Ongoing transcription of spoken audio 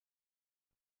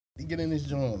get in this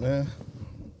joint, man.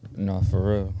 No, for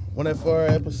real. When that far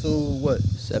episode, what?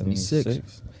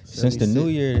 76. Since the new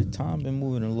year, time been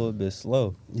moving a little bit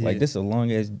slow. Yeah. Like, this a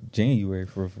long-ass January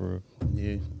for real.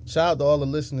 Yeah. Shout out to all the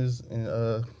listeners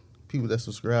and people that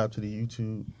subscribe to the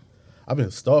YouTube. I've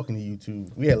been stalking the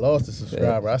YouTube. We had lost a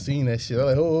subscriber. I seen that shit. I'm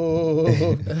like,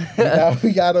 oh.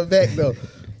 we got her back, though.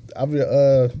 I've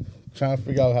been trying to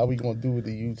figure out how we going to do with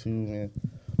the YouTube, and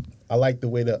I like the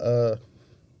way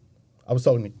I was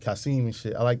talking to Kasim and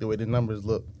shit. I like the way the numbers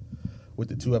look with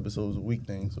the 2 episodes a week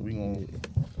thing. So we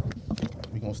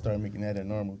gonna start making that a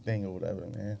normal thing or whatever,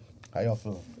 man. How y'all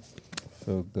feeling?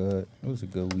 Feel good. It was a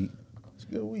good week. It's a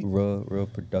good week. Real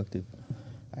productive.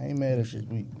 I ain't mad at this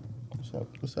week. What's up?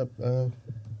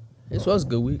 This was a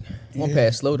good week. One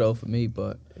pass slow though for me,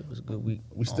 but it was a good week.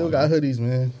 We still got hoodies,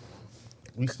 man.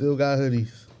 We still got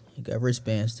hoodies. You got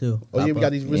wristbands too. Oh yeah, we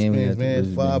got these wristbands, man.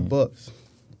 wristband. $5.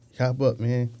 Hop up,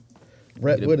 man.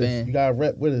 Rep Get a with us. band. You gotta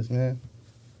rep with us, man.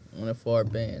 One of 4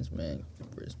 bands, man.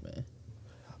 Wristband.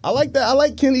 I like that. I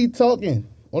like Kenny talking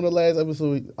on the last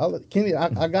episode. Kenny,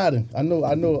 I got him. I know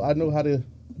how to.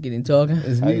 Getting talking.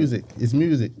 It's music. It's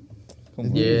music. Come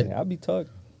on, Yeah. man. I'll be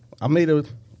talking. I made a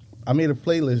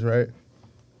playlist, right?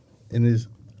 And it's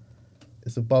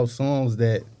about songs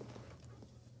that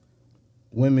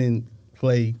women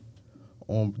play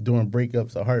during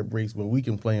breakups or heartbreaks, but we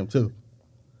can play them too.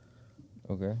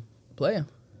 Okay. Play 'em.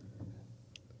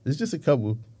 It's just a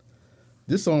couple.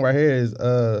 This song right here is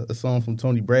a song from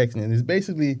Tony Braxton. And it's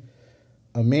basically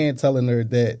a man telling her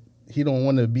that he don't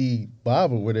want to be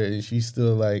bothered with her, and she's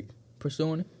still like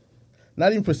Pursuing it.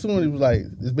 not even pursuing it. Was like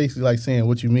it's basically like saying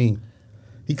what you mean.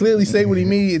 He clearly say what he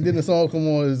mean, and then the song come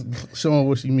on is showing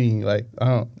what she mean. Like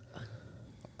Hey,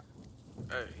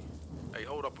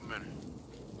 hold up a minute.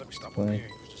 Let me stop over here.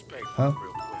 Just pay for it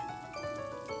real quick.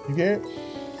 You hear it?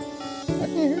 I can't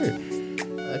hear it.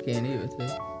 I can't even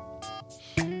tell.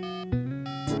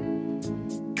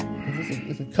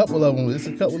 It's a couple of them. It's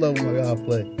a couple of them I gotta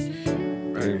play.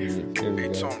 Here we Hey,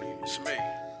 go. Tony, it's me.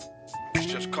 It's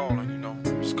just calling, you know.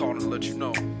 Just calling to let you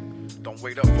know. Don't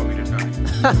wait up for me tonight. You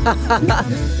know what I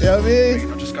Hey,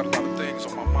 mean? I just got a lot of things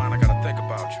on my mind I gotta think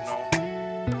about, you know.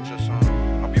 Just,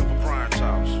 I'll be over Brian's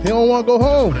house. He don't want to go For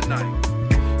home. the night.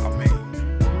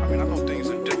 I know things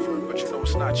are different, but you know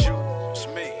it's not you. It's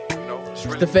me, you know. It's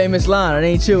really The famous line, it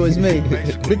ain't you, it's me.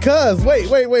 Because wait,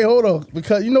 hold on.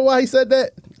 Because you know why he said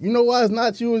that? You know why it's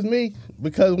not you, it's me?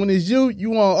 Because when it's you,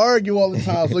 you want to argue all the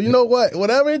time. So you know what?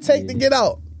 Whatever it take to get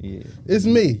out, Yeah. it's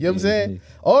me. You know what I'm saying? Yeah.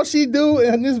 All she do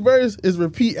in this verse is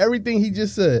repeat everything he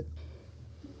just said.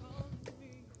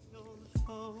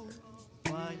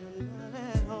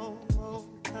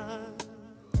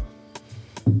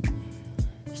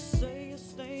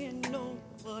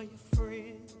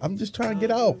 I'm just trying to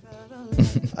get out.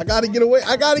 I gotta get away.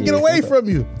 I gotta get away from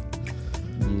you.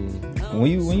 Yeah. When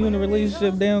you in a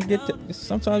relationship, they don't get to,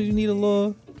 sometimes you need a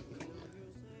little.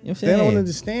 You know what I'm They saying? don't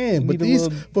understand. But need a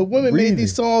little but women made breathing.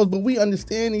 these songs, but we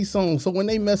understand these songs. So when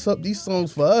they mess up these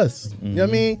songs for us, you know what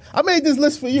I mean? I made this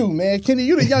list for you, man. Kenny,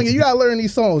 you the younger, you gotta learn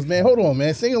these songs, man. Hold on,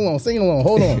 man. Sing along.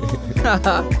 Hold on.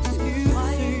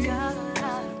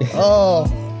 Oh,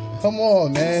 come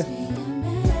on, man.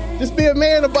 Just be a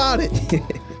man about it.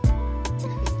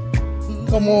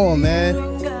 Come on, man.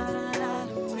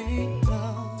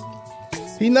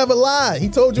 He never lied. He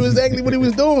told you exactly what he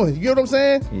was doing. You get what I'm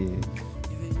saying? Yeah.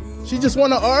 She just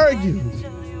want to argue.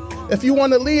 If you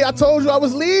want to leave, I told you I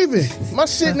was leaving. My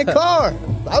shit in the car.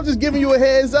 I was just giving you a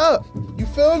heads up. You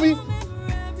feel me?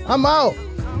 I'm out.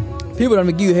 People don't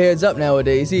give you heads up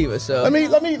nowadays either, so. Let me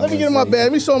get in my bag.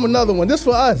 Let me show him another one. This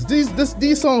for us.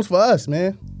 These songs for us,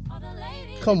 man.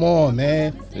 Come on,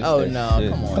 man. Oh, no,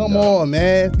 come on. Come dog. on,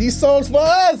 man. These songs for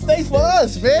us. They for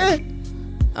us, man.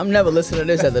 I'm never listening to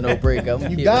this after no breakup.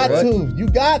 You got to. You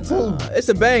got to. It's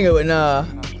a banger, but nah.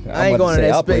 I ain't going to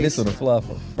that I'll play space. this on the fly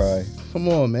for Friday. Come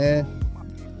on, man.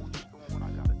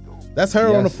 That's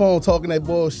her on the phone talking that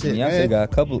bullshit, Beyonce man. got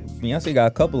a couple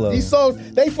of These them.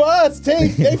 songs, they for us, T.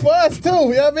 They for us, too.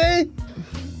 You know what I mean?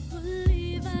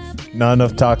 Not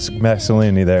enough toxic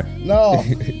masculinity there. No.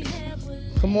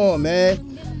 Come on, man.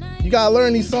 You gotta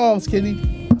learn these songs, Kitty.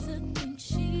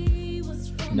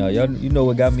 No, y'all, you know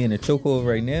what got me in a chokehold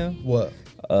right now? What?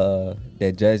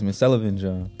 That Jasmine Sullivan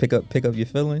drum. Pick up your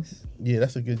feelings. Yeah,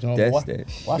 that's a good joint. That's Watch that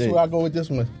where shit. I go with this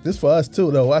one. This for us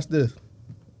too, though. Watch this.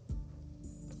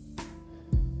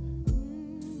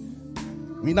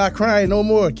 We not crying no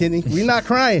more, Kenny. We not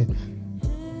crying.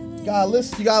 You gotta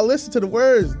listen to the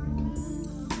words.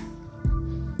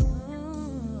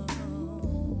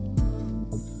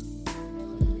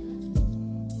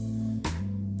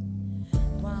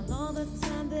 While all the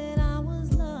time that I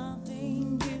was loved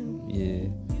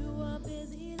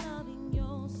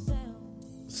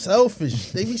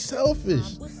Selfish. They be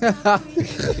selfish.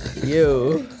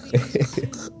 Yo.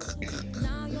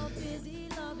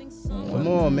 Come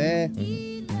on, man.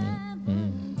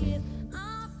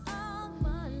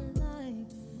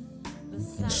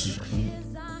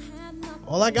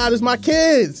 All I got is my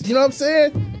kids. You know what I'm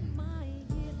saying?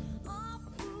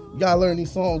 You gotta learn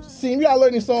these songs. See, you gotta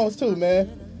learn these songs too, man.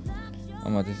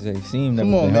 I'm about to say, Seem never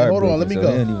Come on, been man. Hold on, let heartbroken, me so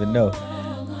go. they don't even know.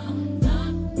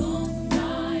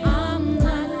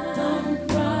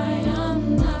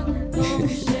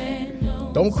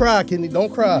 Don't cry, Kenny. Don't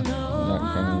cry.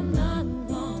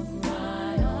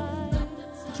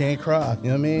 Can't cry. You know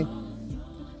what I mean?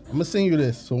 I'm gonna sing you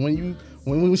this. So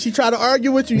when she try to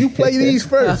argue with you, you play these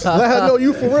first. Let her know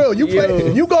you for real. You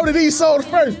play. You go to these songs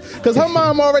first, cause her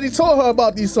mom already told her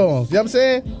about these songs. You know what I'm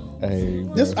saying? Hey,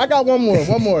 bro. This I got one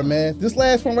more, man. This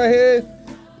last one right here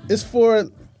is for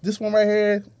this one right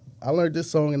here. I learned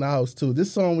this song in the house too.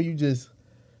 This song when you just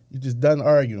done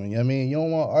arguing. You know what I mean? You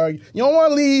don't want to argue. You don't want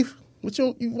to leave, but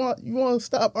you want to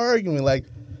stop arguing. Like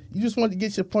you just want to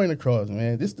get your point across,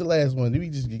 man. This is the last one.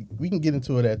 We can get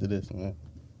into it after this, man.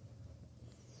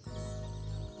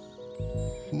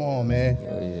 Come on, man.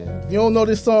 Oh, yeah. If you don't know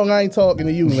this song, I ain't talking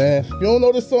to you, man. If you don't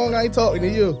know this song, I ain't talking to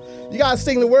you. You gotta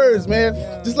sing the words, man.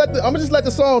 I'm gonna just let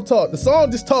the song talk. The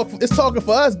song just talk. It's talking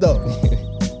for us, though.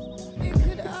 It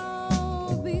could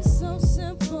all be so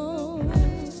simple,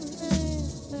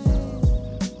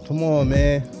 Come on,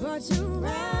 man. but you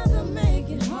rather make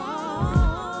it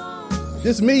hard.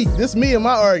 This me and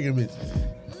my arguments.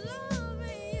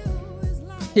 Loving you is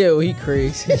like Yo, he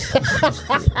crazy.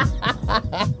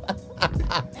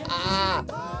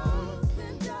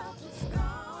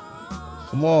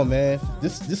 Come on, man.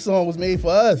 This song was made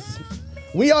for us.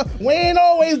 We ain't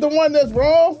always the one that's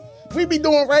wrong. We be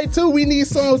doing right too. We need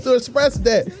songs to express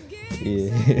that.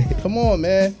 Yeah. Come on,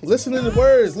 man. Listen to the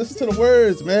words. Listen to the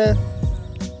words, man.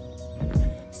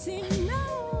 see no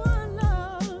one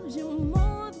loves you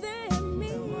more than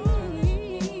me.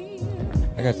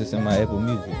 I got this in my Apple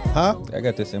Music. Huh? I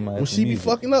got this in my Apple When she be Music.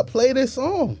 fucking up, play this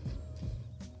song.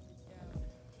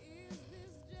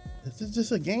 This is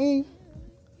just a game.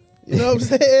 You know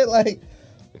what I'm saying? Like,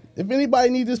 if anybody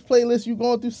need this playlist, you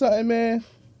going through something, man,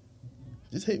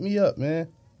 just hit me up, man.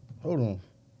 Hold on.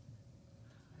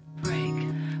 Break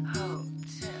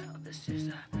Hotel. This is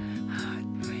a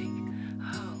Heartbreak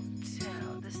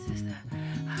Hotel. This is the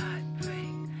Heartbreak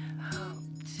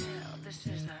Hotel. This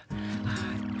is the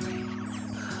Heartbreak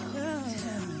Hotel.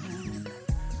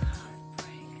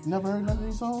 You never heard none of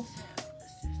these songs?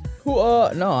 Who?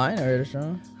 No, I ain't heard of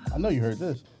song. I know you heard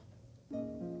this.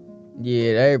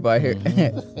 Yeah, everybody here. You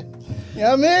know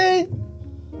what I mean?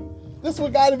 This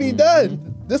what got to be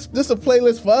done. This a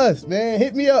playlist for us, man.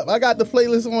 Hit me up. I got the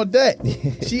playlist on deck.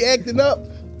 She acting up.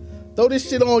 Throw this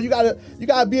shit on. You gotta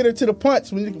beat her to the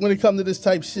punch when it comes to this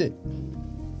type shit.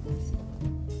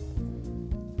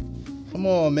 Come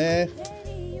on, man.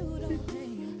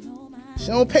 She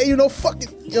don't pay you no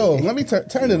fucking. Yo, let me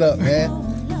turn it up, man.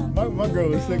 My girl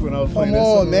was sick when I was Come playing that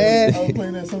on, man. I was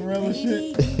playing that Cinderella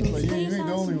shit. Like, yeah, you ain't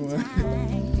the only one.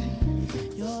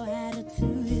 Your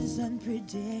attitude is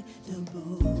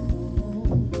unpredictable,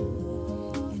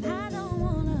 and I don't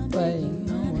wanna make you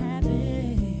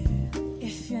unhappy.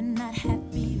 If you're not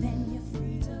happy, then you're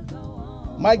free to go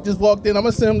on. Mike just walked in. I'm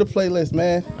gonna send him the playlist,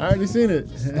 man. I already seen it.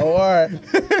 Oh, all right.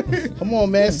 Come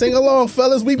on, man. Sing along,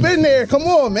 fellas. We been there. Come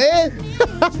on, man.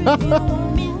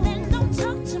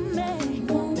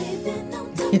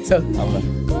 Yo, Go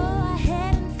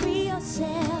ahead and free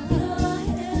yourself.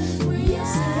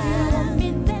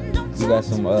 You got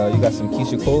some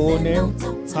Keisha Cole on there?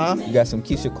 Huh? You got some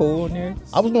Keisha Cole on there?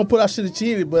 I was gonna put I should have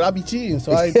cheated, but I be cheating,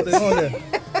 so I ain't put it on there.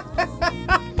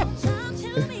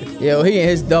 Yo, he in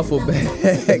his duffel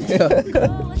bag.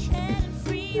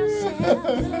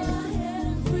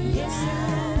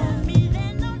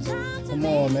 Come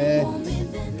on, man.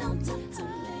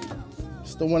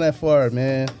 It's the one that far,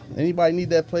 man. Anybody need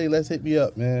that playlist? Hit me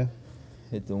up, man.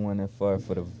 Hit the one that far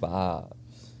for the vibes.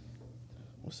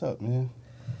 What's up, man?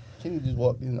 Kenny just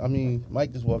walked in. I mean,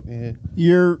 Mike just walked in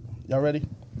You're here. Y'all ready?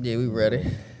 Yeah, we ready.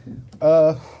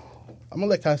 I'm gonna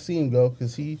let Kasim go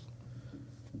because he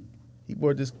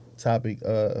brought this topic.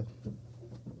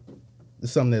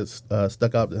 It's something that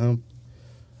stuck out to him.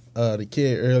 The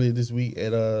kid earlier this week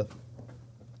at I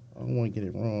don't want to get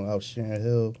it wrong. Out Sharon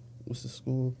Hill. What's the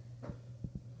school?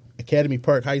 Academy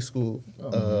Park High School.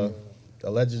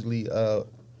 Allegedly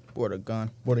Bought a gun.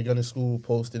 brought a gun to school.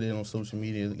 Posted it on social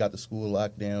media. Got the school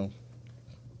locked down.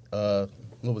 What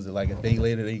was it, like a day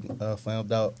later they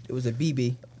found out It was a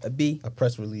BB. A B. a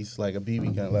press release, like a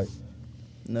BB gun, like.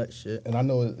 Nut shit. And I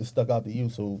know it stuck out to you,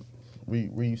 so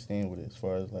Where you stand with it as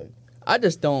far as like? I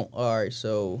just don't. All right,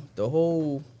 so the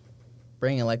whole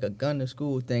bringing like a gun to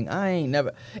school thing, I ain't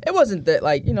never. It wasn't that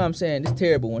like, you know what I'm saying, it's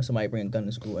terrible when somebody bring a gun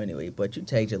to school anyway. But you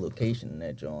tagged your location in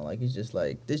that joint, like it's just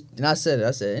like this. And I said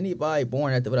anybody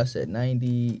born after what I said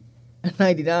 90,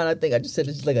 99. I think I just said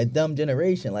it's just like a dumb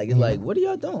generation. Like it's like, what are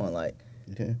y'all doing? Like,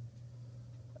 Okay.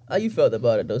 how you felt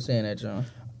about it though, saying that, John?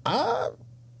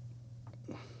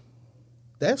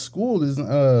 That school is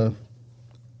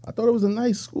I thought it was a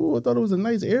nice school. I thought it was a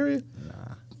nice area. Nah.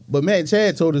 But Matt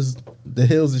Chad told us the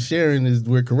hills of Sharon is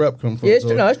where corrupt come from. Yeah, it's,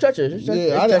 so, no, it's treacherous.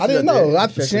 I didn't know.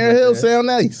 Sharon Hill sound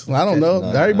nice. I don't know.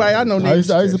 Everybody I know named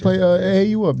I used to play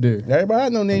AAU up there. Everybody I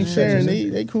know named Sharon.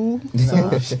 They cool. So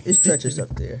It's treacherous up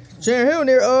there. Sharon Hill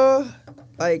near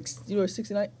like, you know,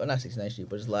 69, well, not 69th Street,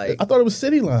 but it's like, I thought it was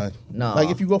City Line. Nah. Like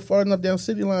if you go far enough down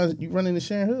City Line, you run into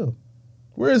Sharon Hill.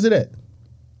 Where is it at?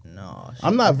 no.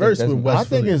 I'm not versed with West I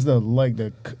think Philly. it's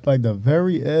the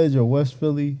very edge of West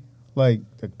Philly, like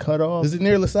the cutoff. Is it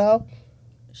near LaSalle?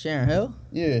 Sharon Hill?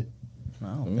 Yeah. No,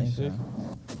 I don't Let me think see.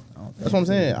 so. That's what I'm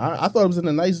saying. I thought it was in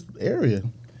a nice area.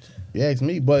 You asked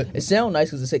me, but It sounds nice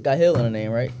because it's got Hill in the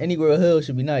name, right? Anywhere with Hill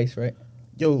should be nice, right?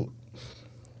 yo,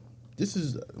 this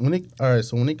is when it. All right,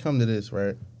 so when it come to this,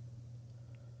 right?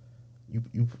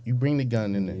 You bring the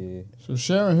gun in there. Yeah. So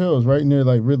Sharon Hill is right near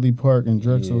like Ridley Park and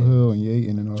Drexel Yeah. Hill and Yaten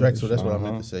and all Drexel, that. that's what I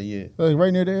Uh-huh. meant to say. Yeah. Like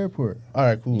right near the airport. All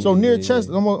right, cool. So near Yeah.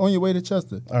 Chester, I'm on your way to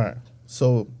Chester. All right.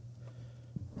 So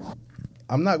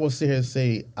I'm not gonna sit here and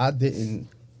say I didn't.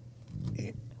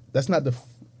 That's not the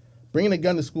bringing a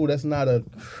gun to school. That's not a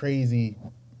crazy.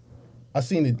 I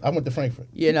seen it. I went to Frankfurt.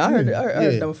 Yeah, no, I heard Yeah.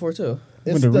 that before too.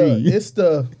 It's Went to Reed. It's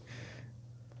the.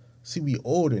 See, we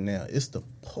older now. It's the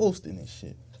posting and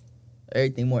shit.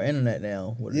 Everything more internet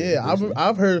now. Yeah,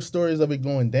 I've heard stories of it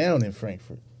going down in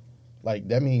Frankfurt. Like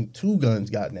that mean 2 guns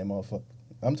got in that motherfucker.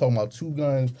 I'm talking about 2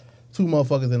 guns, 2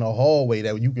 motherfuckers in a hallway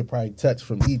that you could probably touch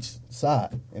from each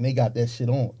side, and they got that shit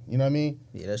on. You know what I mean?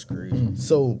 Yeah, that's crazy.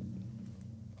 So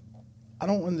I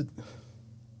don't want to.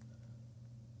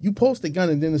 You post a gun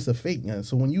and then it's a fake gun.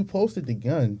 So when you posted the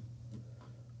gun,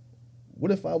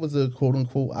 what if I was a quote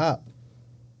unquote op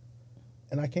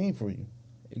and I came for you?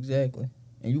 Exactly.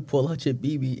 And you pull out your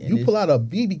BB. And You pull out a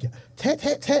BB gun, tat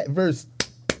tat tat verse.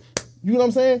 You know what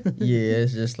I'm saying? Yeah,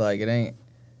 it's just like it ain't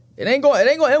gonna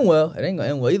end well. It ain't gonna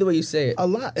end well. Either way you say it. A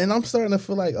lot, and I'm starting to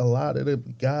feel like a lot of the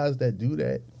guys that do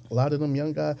that, a lot of them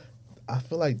young guys, I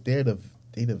feel like they the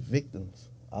victims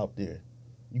out there.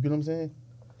 You get what I'm saying?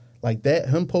 Like that,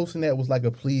 him posting that was like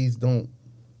a please don't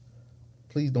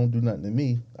do nothing to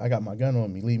me. I got my gun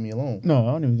on me. Leave me alone. No,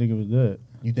 I don't even think it was that.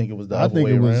 You think it was the I other think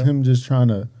way it was around? him just trying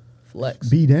to Flex.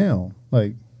 be down.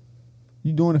 Like,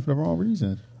 you doing it for the wrong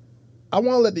reason. I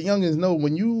want to let the youngins know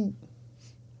when you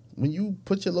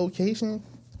put your location,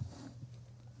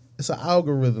 it's an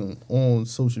algorithm on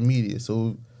social media.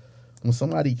 So when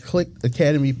somebody clicked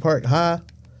Academy Park High,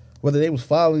 whether they was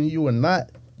following you or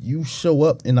not, you show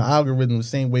up in the algorithm the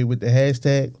same way with the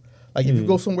hashtag. Like if you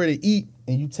go somewhere to eat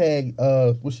and you tag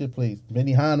what's your place,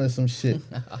 Benihana or some shit.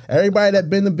 Everybody that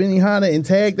been to Benihana and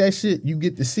tag that shit, you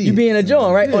get to see You it. be in a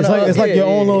joint, right? Yeah, it's like your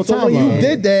own little So when you timeline.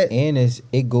 did that, And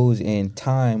it goes in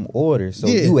time order. So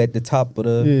Yeah. you at the top of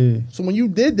the Yeah. so when you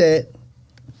did that,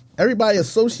 everybody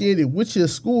associated with your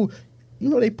school, you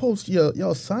know, they post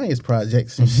y'all science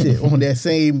projects and shit on that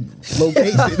same location.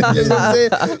 You know what I'm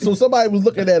saying? So somebody was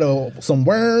looking at some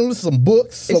worms, some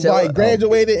books, It's somebody a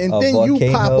graduated, and a then you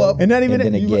volcano. pop up. And not even And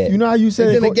that, then a you gap. know how you said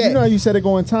And it then a go, you gap. know how you said it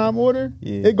go in time order?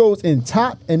 Yeah. It goes in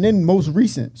top and then most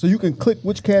recent. So you can click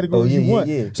which category Oh, yeah, you yeah, want.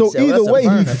 yeah. So So either that's a way, he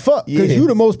burner. fucked because Yeah. you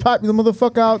the most popular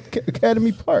motherfucker out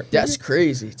Academy Park. That's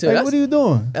crazy too. Like, That's, what are you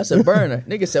doing? that's a burner.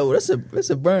 Nigga said, well, that's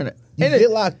a burner. You And it-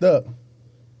 get locked up.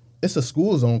 It's a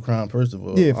school zone crime, first of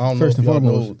all. Yeah, I don't first know and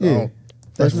if y'all foremost. know. Yeah.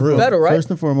 That's real. Federal, right? First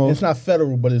and foremost, It's not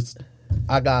federal, but it's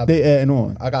I got they adding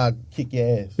on. kick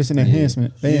your ass. It's an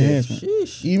enhancement. They Yeah. enhancement.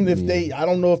 Sheesh. Even if I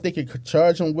don't know if they could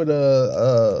charge him with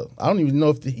I don't even know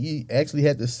if he actually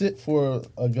had to sit for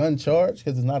a gun charge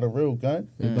because it's not a real gun.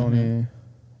 It don't even.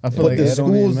 I feel But like the that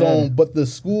don't even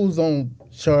school zone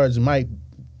charge might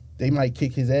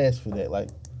kick his ass for that. Like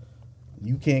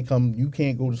you can't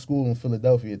go to school in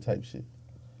Philadelphia type shit.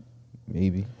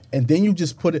 maybe. And then you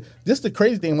just put it. This the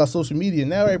crazy thing about social media.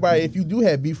 Now everybody, if you do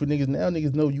have beef with niggas, now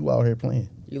niggas know you out here playing.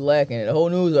 You lacking it. The whole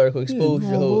news article exposed you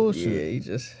your on whole. bullshit. Yeah, you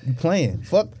just You playing.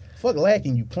 Fuck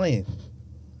lacking. You playing.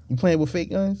 You playing with fake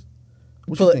guns.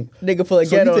 What pull you a think? nigga pull a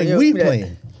So ghetto you on think you. we Yeah.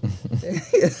 playing?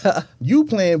 You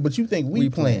playing, but you think we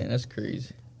playing? That's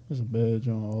crazy. It's a bad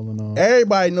joint all in all.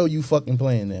 Everybody know you fucking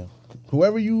playing now.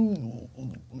 Whoever you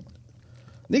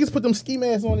niggas put them ski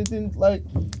masks on and then like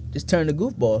Just turn the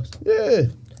goofballs.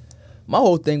 yeah. My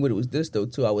whole thing with it was this though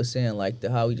too. I was saying like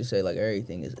how we just say like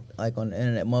everything is like on the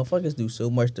internet. Motherfuckers do so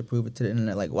much to prove it to the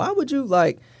internet. Like why would you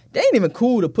like? They ain't even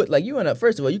cool to put like you in a.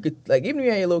 First of all, you could like even if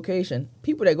you have your location,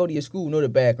 people that go to your school know the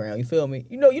background. You feel me?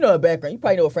 You know the background. You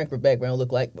probably know what Frankfurt background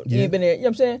look like, but you ain't been there. You know what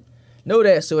I'm saying? Know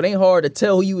that, so it ain't hard to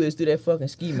tell who you is through that fucking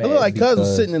ski mask. It look like cuz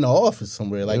was sitting in the office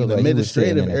somewhere, like in the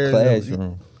administrative area.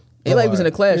 Classroom. It like he was in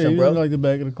the classroom, bro. Like the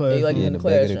back of the classroom. He like in the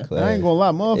classroom. I ain't gonna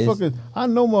lie, motherfuckers. I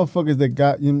know motherfuckers that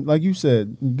got, like you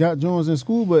said, got Jones in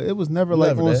school, but it was never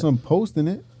like on some posting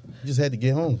it. You just had to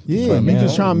get home. Yeah, you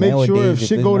just trying to make sure if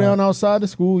shit go down outside the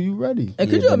school, you ready. And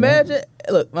could you imagine?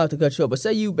 Look, I'm about to cut you off, but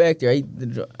say you back there.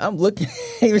 I'm looking.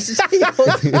 Yo,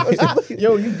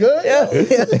 you good? Yeah.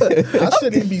 I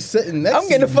shouldn't even be sitting next to you. I'm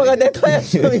getting the fuck out that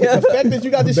classroom. The fact that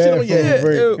you got this shit on your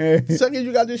head. The second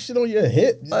you got this shit on your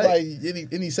hip, like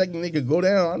any second they could go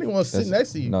down. I don't even want to sit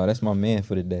next to you. No, that's my man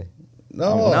for the day.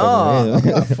 No,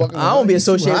 I don't be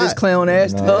associated with this clown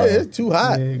ass stuff. Yeah, it's too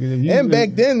hot. And back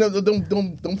then,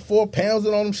 them 4 pounds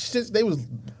on them shits, they was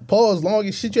paws long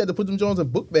as shit. You had to put them Jones in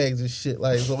book bags and shit.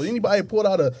 Like, so anybody pulled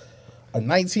out a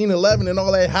 1911 and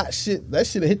all that hot shit, that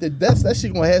shit hit the desk. That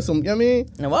shit gonna have some, you know what I mean?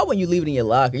 Now, why wouldn't you leave it in your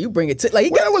locker? You bring it to, like,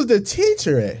 where was the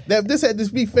teacher at? That this had to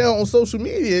be found on social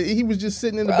media. He was just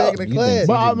sitting in the back of the class.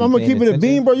 But I'm gonna keep it a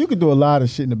beam, bro. You could do a lot of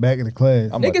shit in the back of the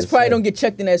class. Niggas probably don't get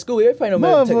checked in that school. They probably don't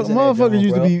get checked in that motherfuckers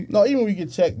used to be. No, even when you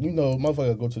get checked, you know,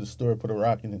 motherfucker go to the store, put a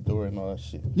rock in the door and all that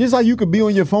shit. Just like you could be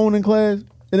on your phone in class,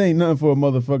 it ain't nothing for a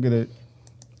motherfucker that.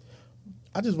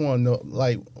 I just want to know,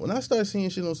 like, when I start seeing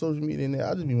shit on social media in there,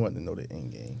 I just be wanting to know the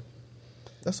end game.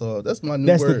 That's all. That's my new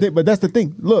word. The thing, but that's the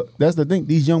thing. Look, that's the thing.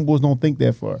 These young boys don't think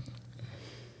that far.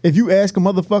 If you ask a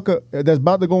motherfucker that's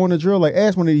about to go on a drill, like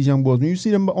ask one of these young boys, when you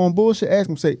see them on bullshit, ask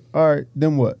them, say, all right,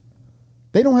 then what?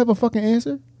 They don't have a fucking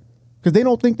answer because they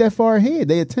don't think that far ahead.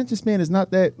 Their attention span is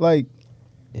not that, like.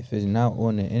 If it's not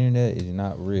on the internet, it's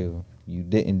not real. You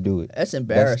didn't do it. That's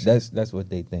embarrassing. That's what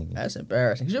they think. That's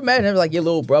embarrassing. Could you imagine if like your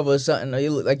little brother or something, or you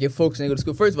look like your folks and they go to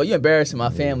school? First of all, you're embarrassing my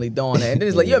family doing that. And then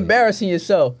it's like you're embarrassing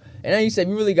yourself. And then you said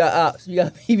you really got ops. You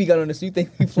got BB gun on this. You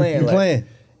think you playing? You like, playing?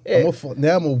 Yeah.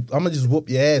 I'm gonna just whoop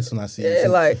your ass when I see you. Yeah,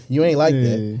 like you ain't like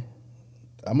that.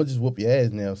 I'm gonna just whoop your ass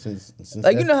now since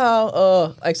like you know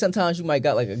how like sometimes you might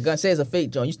got like a gun, say it's a fake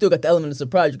joint, you still got the element of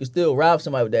surprise. You can still rob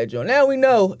somebody with that joint. Now we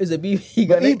know it's a BB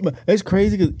gun. It's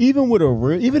crazy because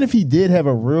even if he did have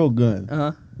a real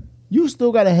gun, you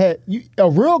still gotta have a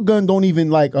real gun. Don't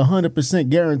even like 100%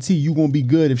 guarantee you gonna be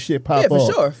good if shit pop off.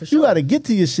 Yeah, for sure. You gotta get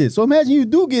to your shit. So imagine you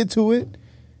do get to it.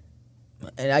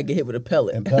 And I get hit with a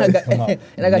pellet. And pellets come out.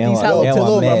 And I got these hot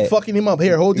little I'm fucking him up.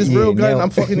 Here, hold this real gun.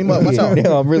 I'm fucking him up. Watch out.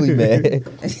 Now I'm really mad.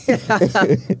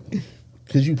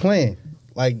 Because you playing.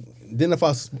 Like, then if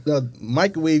I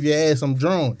microwave your ass, I'm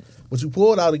drawn. But you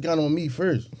pulled out a gun on me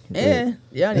first. Yeah.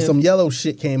 And some yellow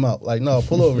shit came out. Like, no,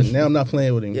 pull over. Now I'm not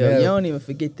playing with him. Yeah, you don't even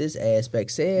forget this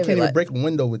aspect. Say you can't even break a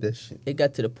window with that shit. It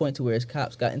got to the point to where his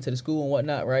cops got into the school and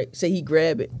whatnot, right? Say he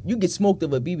grab it. You get smoked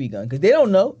of a BB gun. Because they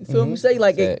don't know. You feel me? Say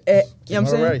like, you know what I'm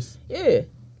saying? Rice. Yeah.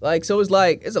 Like, so it's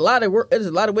like, there's a lot of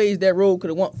ways that road could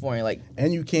have went for him. Like,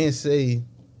 and you can't say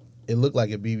it looked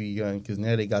like a BB gun because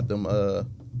now they got them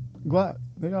Glock.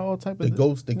 They got all type of the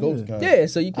ghost guns. Yeah,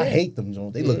 so you can't. I hate them,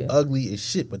 Jones. They look ugly as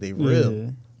shit, but they real. Yeah.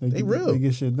 They real. They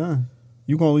get shit done.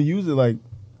 You can only use it like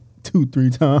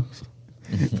 2-3 times.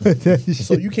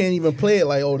 So you can't even play it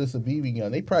like, oh, this is a BB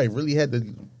gun. They probably really had to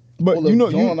pull the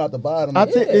joint out the bottom. I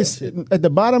think it's at the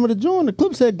bottom of the joint. The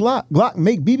clip said Glock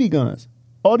make BB guns.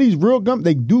 All these real guns,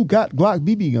 they do got Glock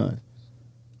BB guns.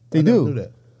 They do.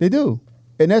 They do.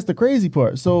 And that's the crazy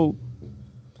part. So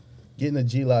getting a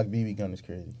G-Lock BB gun is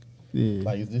crazy. Yeah.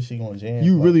 Like, is this shit gonna jam?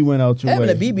 You really went out your way.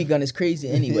 Having a BB gun is crazy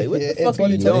anyway. What the fuck are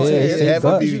you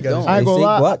doing? I ain't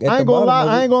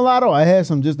gonna lie though. I had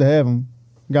some just to have them.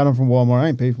 Got them from Walmart. I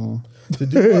ain't paid for them. To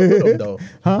do what with them though?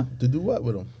 Huh? To do what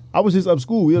with them? I was just up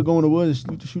school. We were going to the woods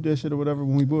to shoot that shit or whatever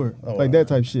when we bored. Like that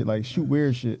type shit. Like shoot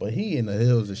weird shit. But he in the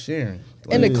hills of Sharon.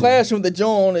 In the classroom, the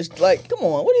John is like, come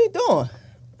on, what are you doing?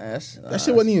 That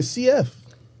shit wasn't even CF.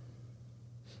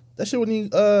 That shit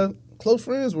wasn't even close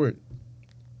friends work.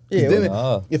 Yeah. Then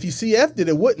if you CF'd it,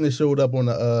 it wouldn't have showed up on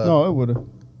the. No, it would have.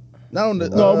 Not on the.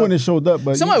 No, it wouldn't have showed up.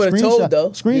 But somebody would have told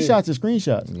though. Screenshots are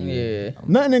screenshots. Yeah.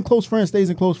 Nothing in close friends stays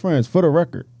in close friends. For the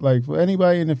record, like for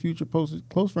anybody in the future,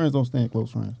 close friends don't stay in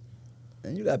close friends.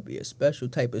 And you gotta be a special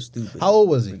type of stupid. How old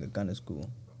was he? Bring a gun to school.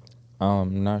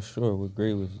 I'm not sure what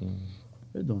grade was he.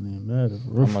 It don't even matter.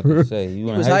 I'm about to say you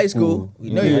he was high school. We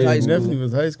know he was high school. Definitely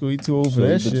was high school. He too old for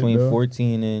that shit. Between though.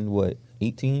 14 and what?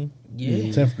 18?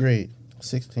 Yeah. 10th grade.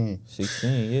 16.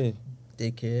 16, yeah.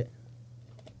 Dickhead.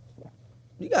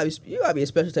 You gotta be a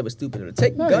special type of stupid to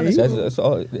take No, gun. he- That's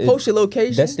all. Post your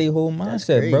location. That's their whole That's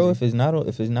mindset, bro. crazy. If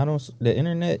it's not on the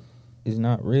internet, it's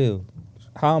not real.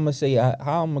 How I'm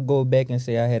gonna go back and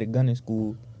say I had a gun in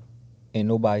school, and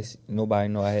nobody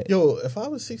know I had. Yo, if I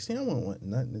was 16, I wouldn't want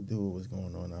nothing to do with what's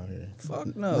going on out here.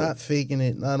 Fuck no. Not faking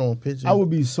it, not on pictures. I would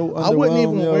be so underwhelmed, I wouldn't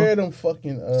even yo. wear them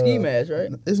fucking Ski mask, right?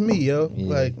 It's me, yo.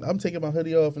 Yeah. Like I'm taking my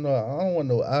hoodie off and all. I don't want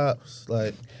no ops.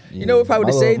 Like You know what probably my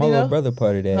would've little- saved my you, little though? brother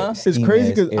part of that. Huh? It's ski crazy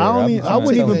mask 'cause I era. don't even- I I'm wouldn't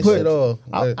taking even that put- shit off.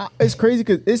 Like, It's crazy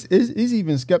because it's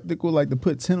even skeptical like to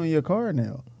put 10 on your car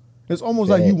now. It's almost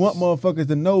like you want Facts. motherfuckers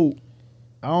to know.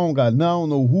 I don't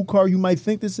know who car you might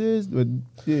think this is, but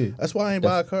yeah, that's why I ain't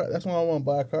buy a car. That's why I want to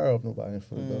buy a car off nobody in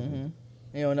Philadelphia.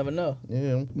 You don't never know.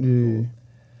 Yeah. yeah. You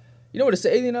know what it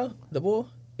say, you know? The boy?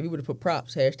 If you would have put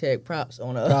props, hashtag props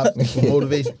on a Props for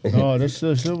motivation. Oh, that's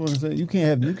still what I'm saying. You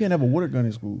can't have a water gun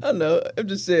in school. I know. I'm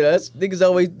just saying. That's niggas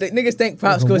always niggas think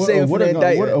props gonna save them from the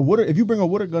indictment. If you bring a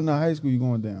water gun to high school, you're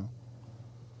going down.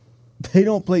 They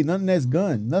don't play none of that's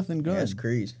gun. Nothing gun. That's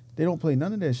crazy. They don't play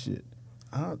none of that shit.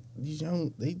 These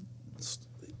young they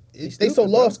stupid, so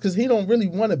bro. lost because he don't really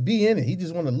want to be in it. He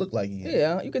just want to look like he in it.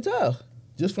 Yeah, you can tell.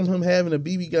 Just from him having a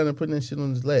BB gun and putting that shit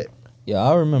on his lap. Yeah,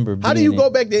 I remember. How do being you go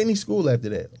back to any school after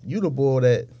that? You the boy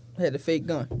that Had the fake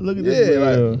gun. Look at Yeah,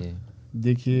 this, like- Yeah,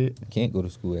 dickhead. can't go to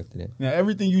school after that. Now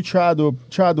everything you tried to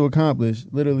accomplish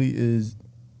literally is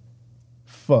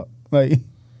fuck. Like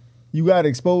you got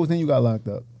exposed and you got locked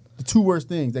up. The two worst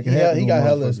things that can happen. he to a got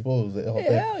hella motherfucker. exposed. That whole Yeah,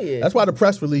 thing. hell yeah. That's why the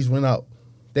press release went out.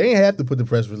 They ain't have to put the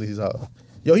press release out.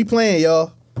 Yo, he playing,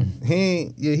 y'all. He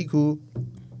ain't. Yeah, he cool.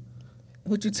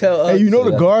 What you tell us? Hey, you know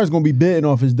the Yeah. guard's gonna be betting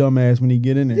off his dumb ass when he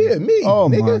get in there. Yeah, me. Oh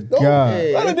nigga. my Don't- god.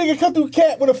 Yeah. Let a nigga come through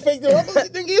cat with a fake.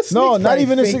 No, not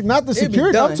even not the It'd be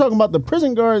security. I'm done. talking about the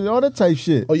prison guards, all that type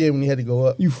shit. Oh yeah, when he had to go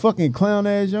up. You fucking clown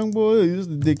ass young boy. This is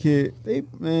the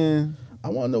dickhead. I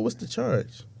want to know what's the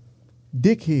charge.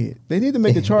 Dickhead. They need to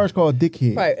make a charge called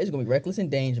dickhead. Right, it's gonna be reckless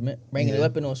endangerment, bringing a Yeah.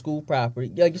 weapon on school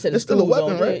property. Like you said, It's still a school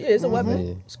weapon, zone. right? Yeah, it's a Mhm. weapon.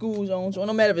 Yeah. School zone. So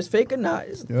no matter if it's fake or not,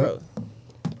 it's Yeah. bro.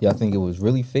 Y'all think it was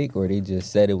really fake, or they just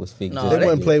said it was fake? No, just They they-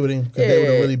 wouldn't play with him because they would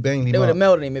have really banged him They would have out.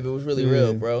 melted him if it was really Yeah.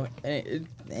 real, bro. And it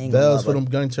ain't gonna Bells lie, for them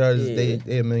gun charges, Yeah.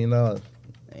 they $1 million. Ain't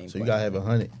So you playing. gotta have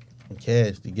 100 in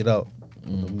cash to get out.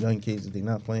 Them gun cases, they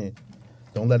not playing.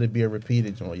 Don't let it be a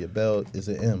repeated on your belt is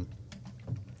an M.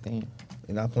 Damn.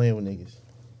 They not playing with niggas.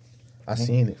 I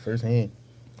seen it firsthand.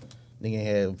 Nigga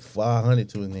had 500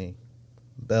 to his name.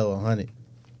 Bell 100.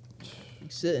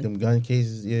 He's sitting. Them gun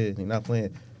cases, yeah, they not playing.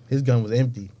 His gun was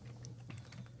empty.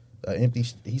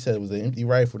 He said it was an empty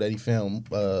rifle that he found.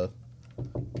 What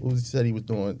was he said he was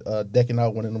doing? Decking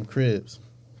out one of them cribs.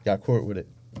 Got caught with it.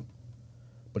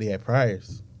 But he had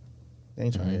priors. They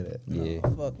ain't trying to hear that. Yeah,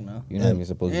 Fuck no. you're not M. even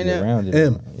supposed to And be that- around it.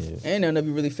 M. Yeah. Ain't none of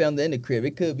you really found it in the crib.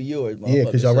 It could be yours, Yeah,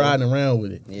 because y'all motherfucker, so- riding around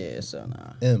with it. Yeah, so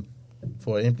nah. M.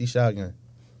 For an empty shotgun.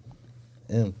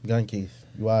 M. Gun case.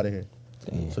 You out of here.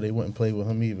 Damn. So they wouldn't play with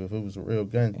him either if it was a real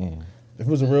gun. Damn. If it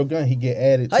was a real gun, he'd get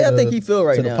added How to y'all the, think he feel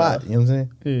right to the now, pot. though? You know what I'm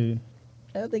saying?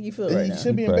 Yeah. I think he feel He right now.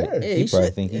 should be probably- embarrassed. Yeah, He he probably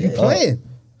should. think Yeah. he He playing.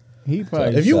 He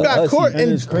probably. If you So got us, caught and in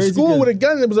it's crazy school 'cause- with a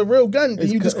gun, it was a real gun, then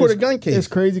you just caught a gun case. It's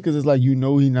crazy because it's like you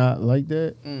know he not like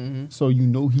that, Mm-hmm. so you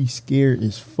know he's scared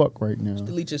as fuck right now.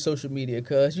 Delete your social media,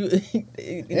 cuz you.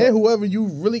 you know, And whoever you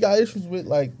really got issues with,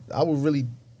 like, I would really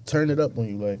turn it up on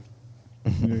you, like,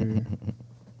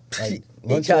 like he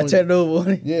lunch try to on, turn it over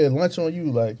on it. yeah, lunch on you,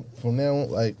 like from now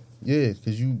on, like, yeah,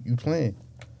 because you playing.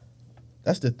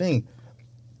 That's the thing.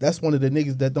 That's one of the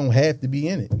niggas that don't have to be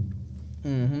in it.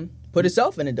 Mm-hmm. Put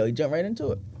himself in it though. He jumped right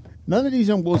into it. None of these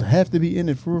young boys have to be in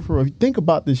it for real, for real. If you think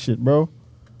about this shit, bro.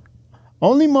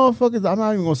 Only motherfuckers, I'm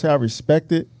not even gonna say I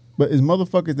respect it, but it's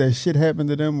motherfuckers that shit happened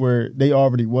to them where they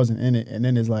already wasn't in it, and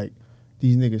then it's like,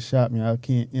 these niggas shot me, I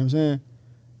can't, you know what I'm saying?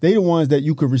 They the ones that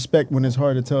you could respect when it's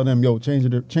hard to tell them, yo, change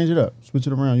it up, switch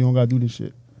it around, you don't gotta do this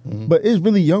shit. But it's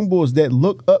really young boys that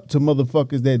look up to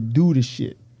motherfuckers that do the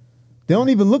shit. They don't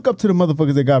even look up to the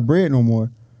motherfuckers that got bread no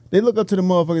more. They look up to the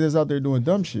motherfuckers that's out there doing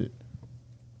dumb shit.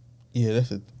 Yeah,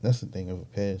 that's the thing of a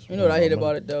past. You know what I hate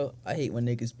about it though? I hate when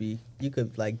niggas be. You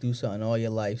could like do something all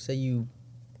your life. Say you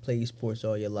play sports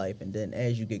all your life, and then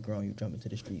as you get grown, you jump into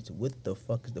the streets. What the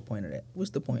fuck is the point of that?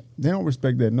 What's the point? They don't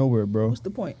respect that nowhere, bro. What's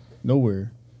the point?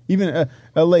 Nowhere. Even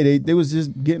L.A., they was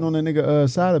just getting on that nigga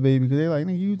side of baby because they like,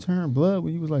 nigga, you turned blood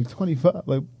when you was like 25.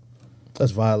 Like,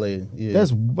 That's violating. Yeah,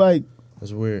 that's like,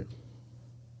 that's weird.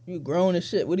 You grown as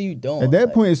shit. What are you doing? at that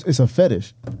Like, point, it's a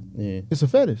fetish. Yeah, It's a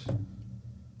fetish.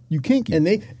 You kinky. And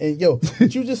yo,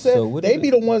 what you just said, So what they is be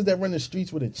it? the ones that run the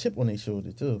streets with a chip on their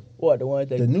shoulder too. What the one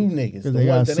that The new niggas, the they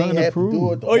got ones that ain't something to have to do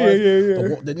prove. it. The Oh, yeah,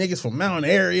 ones- yeah. The niggas from Mount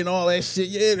Airy and all that shit.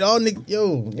 Yeah, y'all niggas,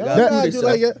 y'all That- gotta do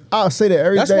like that. I'll say that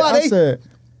every day. That's why I they- said,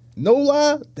 No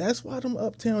lie, that's why them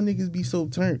uptown niggas be so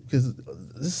turned. Cause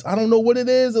I don't know what it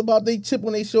is about they chip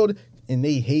on their shoulder and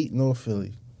they hate North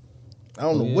Philly. I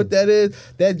don't know yeah. what that is.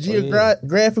 That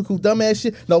geographical dumbass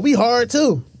shit. No, we hard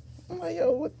too. I'm like,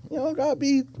 yo, what y'all gotta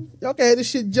be? Y'all can have this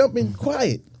shit jumping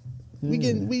quiet. We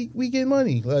getting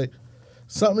money. Like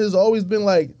something has always been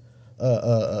like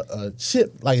a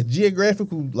chip, like a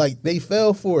geographical. Like they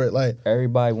fell for it. Like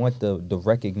Everybody want the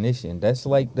recognition. That's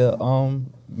like the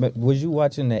was you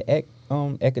watching the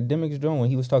academics drawing when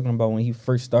he was talking about when he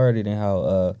first started and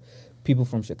how people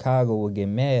from Chicago would get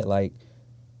mad like,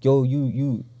 yo,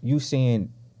 you saying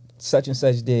such and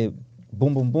such did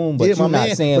boom boom boom, but yeah, you're not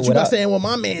saying but what you're not I saying what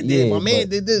my man did. Yeah, My man but-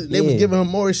 did this. They was yeah. giving him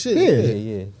more shit.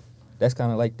 yeah. That's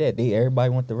kind of like that. Everybody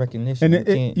want the recognition.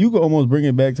 and you could almost bring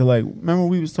it back to like, remember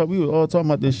we was all talking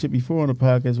about this shit before on the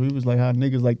podcast. We was like how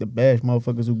niggas like to bash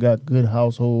motherfuckers who got good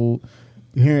household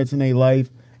parents in their life,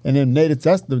 and then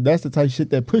that's the type of shit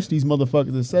that push these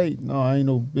motherfuckers to say, no, I ain't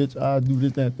no bitch. I do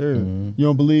this, that, third. Mm-hmm. You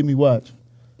don't believe me? Watch.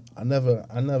 I never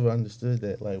understood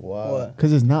that. Like, why? What?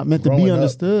 Because it's not meant to Growing be up-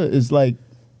 understood. It's like,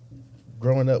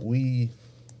 Growing up, we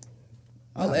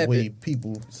I not laugh we at-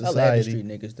 people I laugh at society. street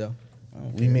niggas though.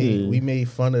 We made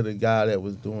fun of the guy that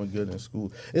was doing good in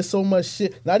school. It's so much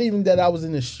shit. Not even that I was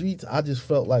in the streets. I just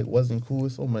felt like wasn't cool.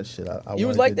 It's so much shit. I You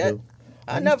was wanted like to that? do.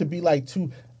 I I used never- to be like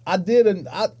too. I did, and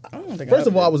I don't think I first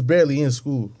of ever all, I did. was barely in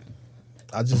school.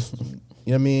 I just, you know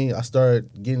what I mean. I started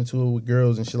getting to it with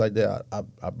girls and shit like that.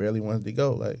 I barely wanted to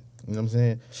go. Like, you know what I'm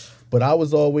saying. But I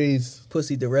was always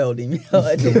Pussy derailed him.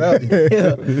 derailed him.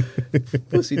 Yeah.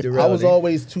 Pussy derailed I was him.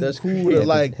 always too That's cool crazy. to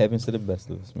like. happens to the best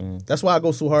of us, man. That's why I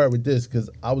go so hard with this, because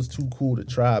I was too cool to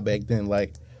try back then,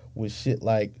 like with shit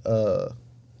like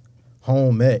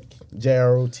home ec,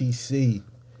 JROTC,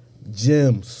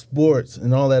 gym, sports,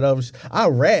 and all that other shit. I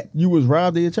rap, you was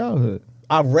robbed of your childhood.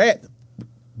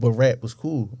 but rap was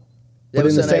cool. That But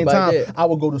was in the something same time, everybody did. I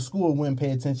would go to school and wouldn't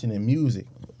pay attention in music,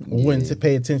 or wouldn't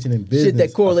pay attention in business, Shit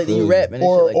that correlate to you rapping and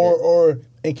or shit like that. or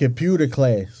in computer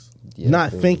class, Yeah, not I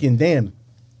feel thinking, damn.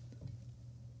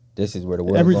 This is where the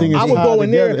world Everything going. is I would tied go in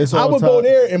together. there. It's I all would go tied.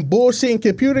 there and bullshit in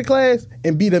computer class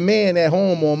and be the man at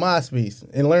home on MySpace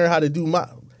and learn how to do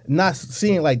not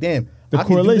seeing like, damn, The I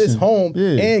can do this correlation. home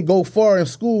Yeah. and go far in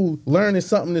school, learning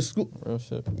something in school. Real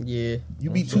shit. Yeah. You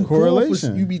be too cool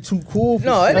Correlation. for. You be too cool for.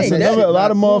 No, it shit. That's ain't that. another. A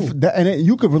lot of Not cool. motherfuckers, and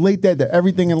you could relate that to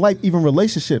everything in life, even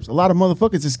relationships. A lot of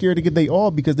motherfuckers are scared to get they all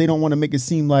because they don't want to make it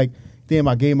seem like, damn,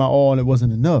 I gave my all and it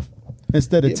wasn't enough.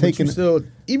 Instead of Yeah, but taking, you still,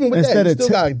 even with instead that, you of still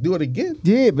ta- gotta do it again.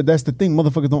 yeah, but that's the thing.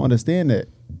 Motherfuckers don't understand that.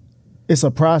 It's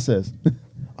a process.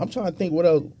 I'm trying to think what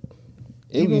else.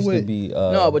 It Even used to with- be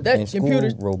No, but that in school,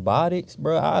 computers- robotics,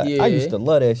 bro. I Yeah. used to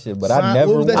love that shit, but Sci- I never.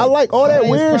 what was that? I like all that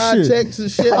Science weird projects shit.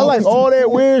 and shit. I like all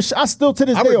that weird shit. I still to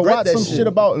this I day regret watch that some shit. shit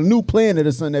about a new planet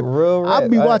or something. Real I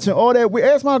rap. be watching all that weird.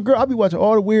 Ask my girl. I be watching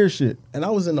all the weird shit. And I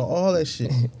was into all that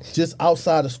shit just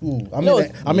outside of school. I'm No,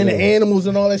 in the animals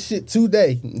and all that shit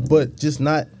today, but just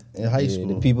not in high Yeah, school.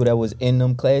 the people that was in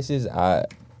them classes, I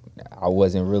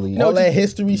wasn't really. all that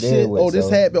history there shit. with, Oh, this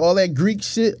so- happened. All that Greek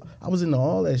shit. I was into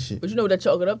all that shit. But you know what that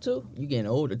chalk it up to? You getting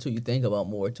older too. You think about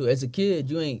more too. As a kid,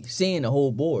 you ain't seeing the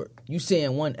whole board. You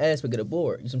seeing one aspect of the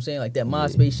board. You know what I'm saying? Like that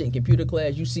MySpace shit in computer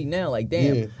class. You see now, like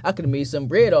damn, Yeah. I could have made some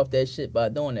bread off that shit by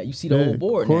doing that. You see the Yeah, whole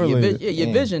board. Now. Your, correlated. your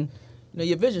Yeah. vision. You know,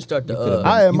 your vision start to. could've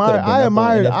I You admire. could've been I up on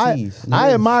admire. NFTs.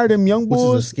 I admire them young Which is a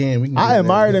boys. scam. We can get I into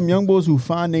admire that. them young boys who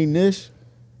find their niche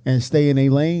and stay in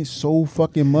their lane so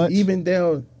fucking much. Even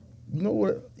down, you know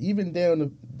what? Even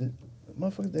down the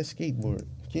motherfuckers that skateboard,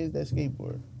 kids that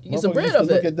skateboard. You get some Motherfuckers bread used to off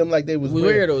look that. at them like they was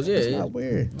Weirdos, yeah, It's yeah. not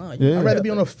weird. Nah, Yeah. I'd rather be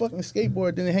on a fucking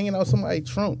skateboard than hanging out somebody's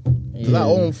trunk. Because Yeah. I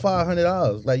owe them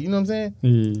 $500. Like, you know what I'm saying?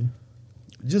 yeah.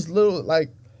 Just little,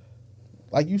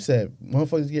 like you said,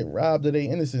 motherfuckers get robbed of their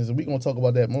innocence. And we going to talk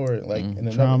about that more like in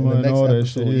the Trauma and next all that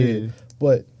episode. shit, yeah.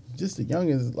 But just the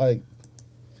youngins, like,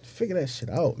 figure that shit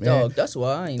out, man. Dog, that's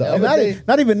why I ain't The never. other day-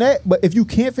 Not even that, but if you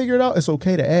can't figure it out, it's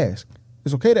okay to ask.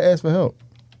 It's okay to ask for help.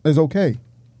 It's okay.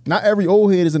 Not every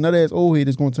old head is another ass old head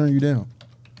that's going to turn you down.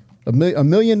 A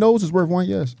million no's is worth one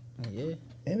yes. Yeah.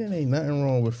 And it ain't nothing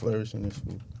wrong with flourishing in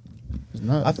school. It's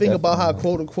not. I think about how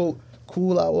quote unquote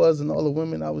cool I was and all the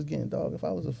women I was getting, dog. If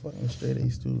I was a fucking straight A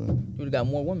student, You would have got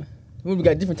more women. We would have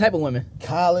got different type of women.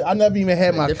 college, I never even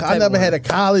had Different I type never of had a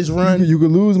college run. You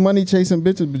could lose money chasing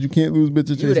bitches, but you can't lose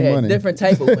bitches You would have chasing had money. different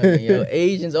type of women, yo.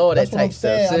 Asians, all that That's what I'm type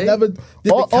stuff. saying. I see? never did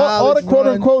the all college the quote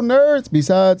run. unquote nerds,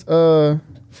 besides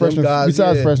freshman, guys,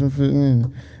 besides yeah.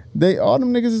 freshman, they all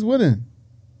them niggas is winning.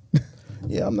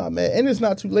 Yeah, I'm not mad, and it's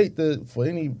not too late for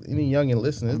any youngin'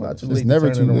 listening. It's not too late. It's never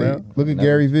to too turn it late. around. Look at Never.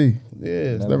 Gary V. Yeah,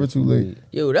 It's never too late.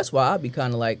 Yo, that's why I be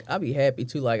kind of like, I be happy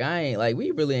too. Like, I ain't, like, we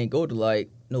really ain't go to, like,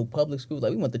 no public school.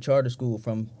 Like, we went to charter school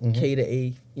from K to A. You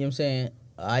know what I'm saying?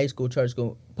 High school, charter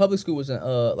school. Public school was,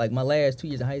 like, my last 2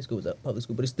 years in high school was a public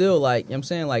school. But it's still, like, you know what I'm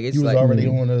saying? Like, it's you was like. already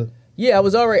on a. Yeah,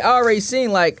 I already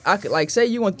seen, like, I could, like, say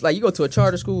you went, like, you go to a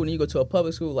charter school and you go to a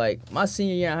public school. Like, my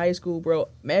senior year in high school, bro,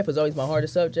 math was always my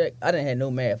hardest subject. I didn't have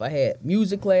no math. I had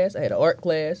music class, I had an art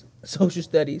class, social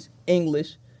studies,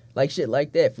 English, like, shit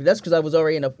like that. That's because I was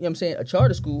already in a, you know what I'm saying, a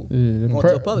charter school. Yeah, going to a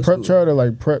prep, public prep school. charter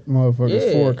like prep motherfuckers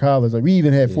Yeah. for college. Like we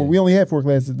even had four. Yeah. We only had 4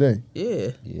 classes a day,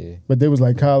 Yeah. Yeah. but they was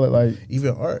like college. Like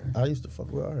Even art. I used to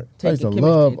fuck with art. I used to Taking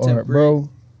love chemistry in 10th art, bro.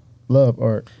 Love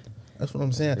art. That's what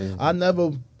I'm saying.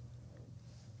 Crazy.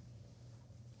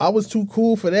 I was too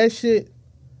cool for that shit,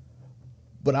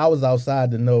 but I was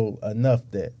outside to know enough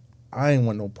that I ain't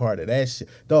want no part of that shit.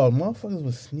 Dog, motherfuckers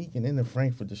was sneaking into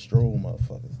Frankfurt to stroll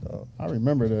motherfuckers, dog. I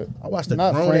remember that. I watched a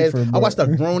Not grown ass. Frankfurt, I but- watched a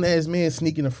grown ass man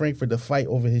sneaking to Frankfurt to fight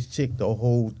over his chick. The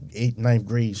whole 8th, 9th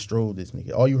grade stroll. This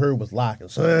nigga. All you heard was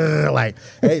lockers, like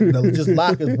hey, just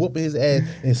lockers whooping his ass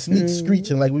and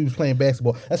screeching like we was playing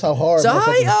basketball. That's how hard. So how motherfuckers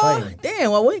was y'all, fighting.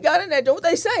 damn, well, when he got in that joint, what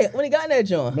they say? When he got in that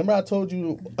joint? Remember I told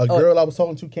you a girl I was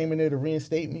talking to came in there to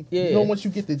reinstate me? Yeah. You know, once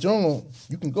you get the joint,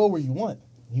 you can go where you want.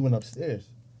 He went upstairs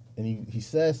and he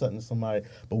said something to somebody,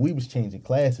 but we was changing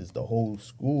classes. The whole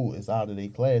school is out of their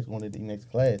class, going to the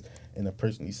next class. And the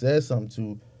person he said something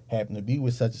to happened to be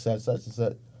with such and such, such and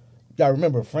such. You gotta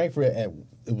remember, Frankfurt,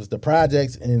 it was the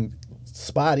projects and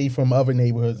Spotty from other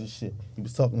neighborhoods and shit. He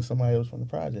was talking to somebody else from the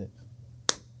projects.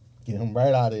 Get him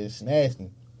right out of there, snatched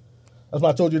him. That's why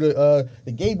I told you the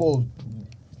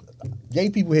gay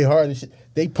people hit hard and shit.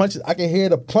 They punch. I can hear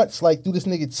the punch like through this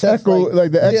nigga chest, Echo,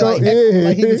 like the echo? like, Yeah.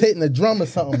 like he was hitting the drum or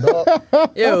something, dog.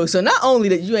 Yo, so not only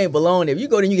that you ain't belong there, if you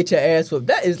go there and you get your ass whooped,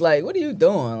 that is like, what are you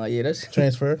doing? Like, yeah, that's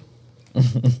Transfer.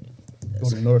 Go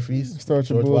to the Northeast. Start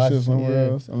your George bullshit Washington, somewhere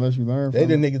yeah. else, unless you learn They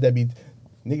from the it. niggas that be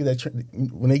niggas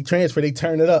that when they transfer, they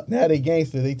turn it up. Now they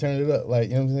gangster, they turn it up. Like,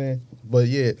 you know what I'm saying? But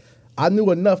yeah, I knew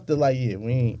enough to like, yeah,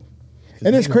 we ain't.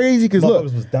 And it's crazy because look,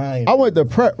 motherfuckers was dying. I went to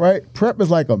prep, right? Prep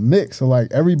is like a mix of like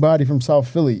everybody from South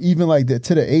Philly, even like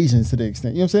to the Asians to the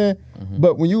extent. You know what I'm saying?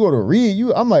 But when you go to Reed,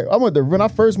 when I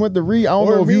first went to Reed, I don't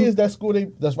know Or if you. is that school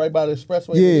that's right by the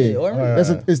expressway? Yeah, Or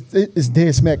Reed. it's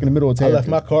dead smack in the middle of I town. left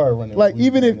my car running. Like We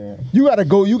even was if in there.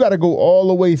 you gotta go all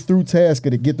the way through Tasker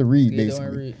to get to Reed, Yeah, don't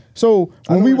basically. Reed. So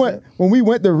I when know we where went it's when we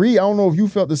went to Reed, I don't know if you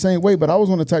felt the same way, but I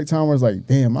was on a tight time where it's like,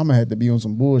 damn, I'm gonna have to be on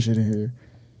some bullshit in here.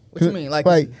 what you mean? Like,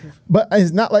 But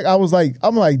it's not like I was like, I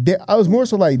was more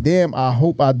so like, damn, I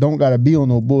hope I don't gotta be on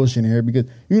no bullshit in here because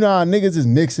you know how niggas is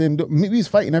mixing. We was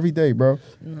fighting every day, bro.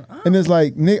 And it's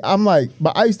like, I'm like,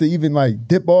 but I used to even like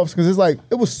dip off because it's like,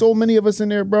 it was so many of us in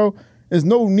there, bro. There's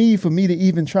no need for me to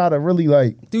even try to really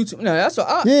like, no, that's what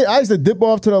I. yeah, I used to dip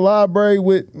off to the library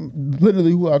with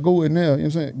literally who I go with now, you know what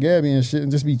I'm saying? Gabby and shit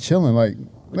and just be chilling. Like,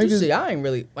 But you niggas- see, I ain't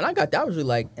really when I got that I was really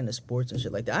like in the sports and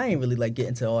shit like that. I ain't really like get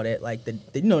into all that like the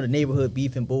you know the neighborhood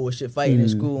beef and bullshit, fighting in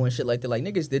school and shit like that. Like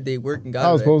niggas did they work and got.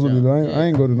 I was all that supposed to do junk. that. I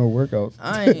ain't go to no workouts.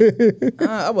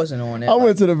 I wasn't on that. I went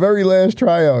like, to the very last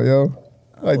tryout, yo.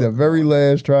 Like the very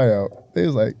last tryout. They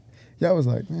was like, y'all was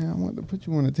like, man, I want to put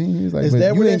you on the team. He was like, Is but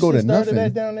that you where ain't that go shit to started nothing.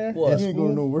 at down there? What? You ain't go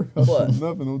to no workouts, What?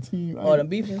 nothing, no team. Oh, the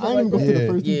beef and stuff I didn't like even go that? to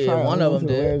the first two Yeah, tryouts. one I of went them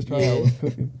to the did. last tryout. Yeah. I was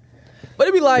cooking. but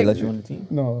it be They like let you on the team.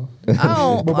 No. I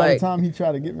don't But by like. the time he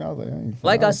tried to get me, I was like, I ain't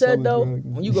Like I was said selling though, drugs.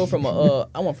 when you go from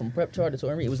I went from prep charter to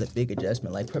Emory, it was a big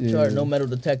adjustment. Like prep Yeah. charter, no metal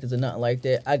detectors or nothing like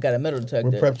that. I got a metal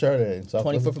detector. Where prep charter at? In South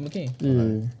 20 foot Philly? from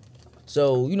McKean. Yeah.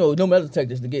 So you know, no metal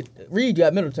detectors to get Reed. You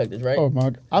got metal detectors, right? Oh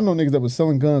my! I know niggas that was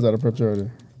selling guns out of prep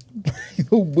charter.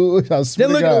 No bullshit. I swear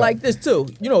Then look to at God. it like this too.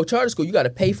 You know, charter school, you got to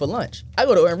pay for lunch. I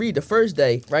go to and read the first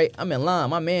day, right? I'm in line.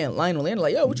 My man Lionel Landry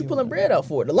like, yo, what you pulling bread out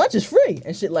for? The lunch is free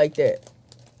and shit like that.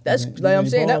 That's You like I'm ain't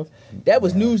saying balls? that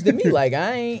was news to me. Like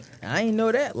I ain't know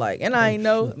that. Like, and I ain't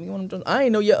know. I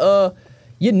ain't know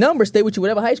your number stay with you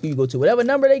whatever high school you go to, whatever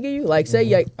number they give you. Like say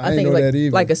like, I I ain't think know it's that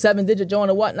either. like a 7-digit joint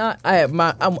or whatnot. I have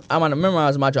I'm gonna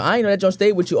memorize my joint. I ain't know that joint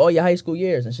stayed with you all your high school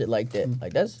years and shit like that.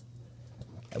 Like that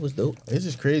was dope. It's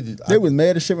just crazy. They was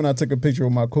mad as shit when I took a picture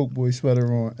with my Coke Boy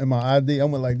sweater on and my ID. I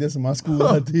went like this in my school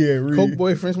ID at Reed. Coke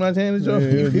Boy French Montana Yeah, joint.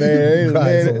 it was mad. It was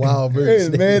Probably mad. some wild It bird.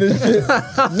 was mad as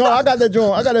shit. No, I got that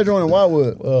joint. I got that joint in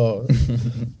Wildwood. Oh,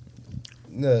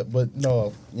 no, but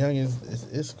no, young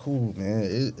it's cool,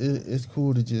 man. It's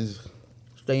cool to just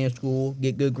stay in school,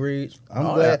 get good grades.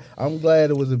 I'm glad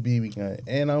it was a BB gun,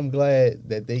 and I'm glad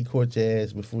that they caught your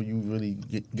ass before you really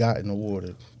got in the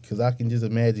water. Because I can just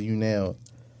imagine you now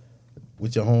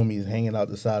with your homies hanging out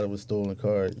the side of a stolen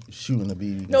car, shooting a BB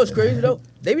gun. You know what's crazy though?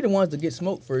 They be the ones that get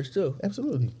smoked first too.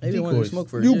 Absolutely. They be the ones that smoke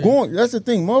first. You yeah. going? That's the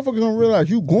thing. Motherfuckers don't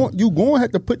realize you going to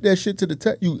have to put that shit to the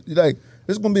test. You like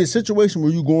there's gonna be a situation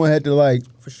where you going to have to like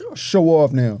for sure show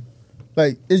off now.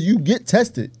 Like you get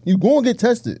tested. You going to get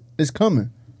tested. It's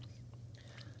coming.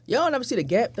 Y'all never see the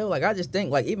gap though. Like I just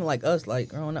think like even like us like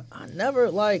growing up, I never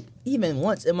like even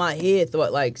once in my head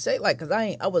thought like say like because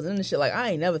I was in the shit like I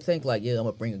ain't never think like yeah I'm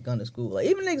gonna bring a gun to school. Like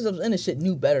even niggas that was in the shit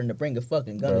knew better than to bring a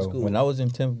fucking gun to school. When I was in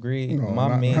 10th grade,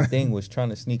 my main thing was trying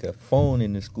to sneak a phone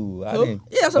into school. I didn't.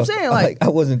 Yeah, that's what I'm saying. Like I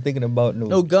wasn't thinking about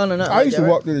no gun or nothing. I used to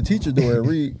walk through the teacher door and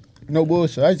read. No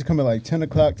bullshit. I used to come at like 10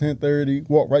 o'clock, 10:30,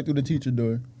 walk right through the teacher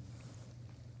door.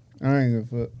 I ain't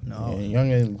give a fuck. No, And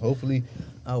youngin, hopefully,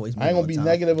 I ain't gonna be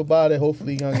negative about it.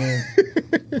 Hopefully,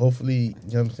 youngin, hopefully, you know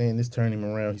what I'm saying, this turn him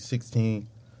around. He's 16.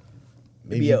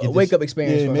 Maybe a wake up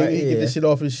experience. Yeah, for maybe him, he get this shit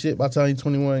off his shit by the time he's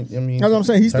 21. I mean, That's what I'm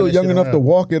saying. He's turn still that young shit enough to around.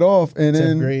 walk it off, and 10th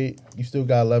then grade, you still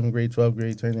got 11th grade, 12th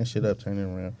grade. Turn that shit up, turn it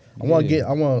around. I want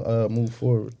to move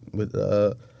forward with,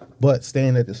 but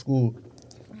staying at the school.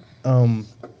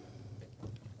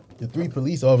 The 3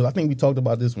 police officers. I think we talked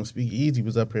about this when Speak Easy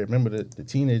was up here. Remember the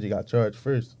teenager got charged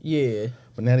first. Yeah.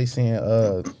 But now they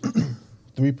saying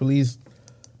 3 police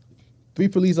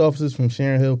officers from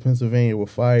Sharon Hill, Pennsylvania, were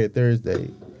fired Thursday,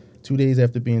 2 days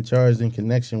after being charged in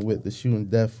connection with the shooting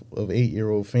death of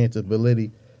 8-year-old Fanta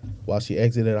Belletti while she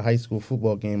exited a high school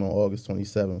football game on August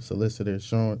 27th. Solicitor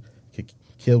Sean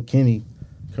Kilkenny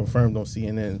confirmed on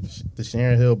CNN. The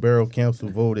Sharon Hill Borough Council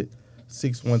voted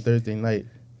 6-1 Thursday night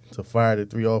to fire the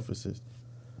 3 officers.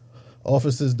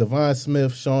 Officers Devon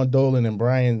Smith, Sean Dolan, and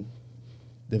Brian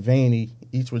Devaney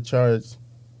each were charged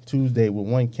Tuesday with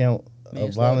 1 count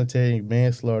of voluntary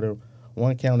manslaughter,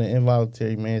 1 count of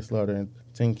involuntary manslaughter, and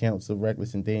 10 counts of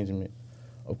reckless endangerment,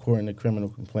 according to criminal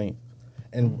complaint.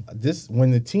 And this,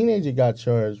 when the teenager got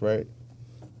charged, right?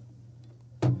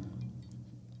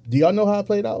 Do y'all know how it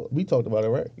played out? We talked about it,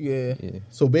 right? Yeah.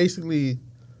 So basically,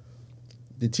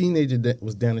 the teenager that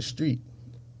was down the street.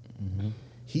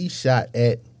 He shot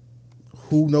at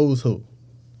who knows who.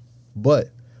 But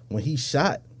when he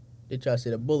shot... They try to say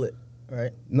the bullet,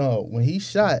 right? No, when he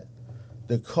shot,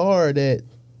 the car that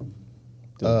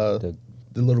the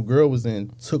little girl was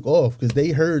in took off because they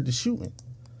heard the shooting.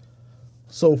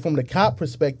 So from the cop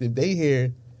perspective, they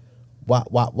hear,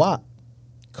 wop, wop, wop,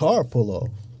 car pull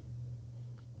off.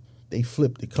 They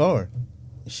flip the car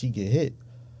and she get hit.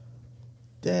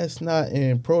 That's not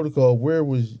in protocol. Where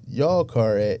was y'all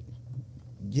car at?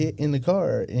 Get in the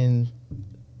car and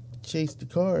chase the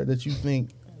car that you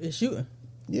think it's shooting.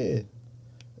 Yeah,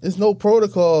 there's no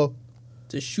protocol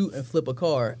to shoot and flip a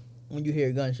car when you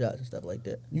hear gunshots and stuff like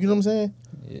that. You know what I'm saying?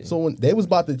 Yeah. So when they was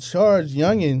about to charge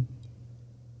youngin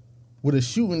with a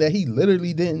shooting that he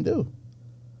literally didn't do,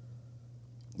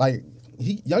 like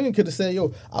youngin could have said,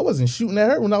 "Yo, I wasn't shooting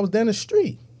at her when I was down the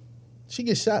street. She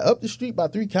gets shot up the street by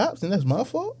 3 cops, and that's my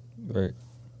fault." Right.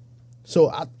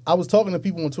 So I was talking to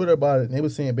people on Twitter about it, and they were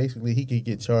saying basically he could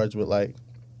get charged with like,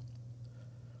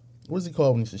 what is it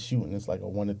called when it's a shooting? It's like a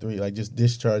 1 to 3, like just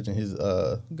discharging his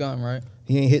gun, right?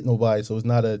 He ain't hit nobody, so it's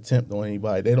not an attempt on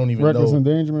anybody. They don't even reckless know.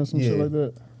 endangerment, some shit like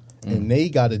that. And they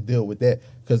got to deal with that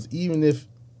because even if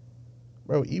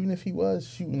he was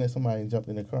shooting at somebody and jumped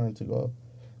in the car and took off,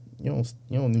 you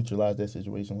don't neutralize that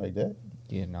situation like that.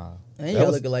 Yeah, nah. And you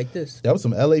gotta look at it like this. That was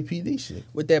some LAPD shit.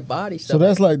 With that body stuff. So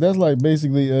that's like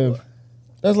basically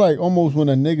that's like almost when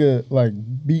a nigga like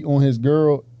beat on his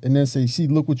girl and then say, "See,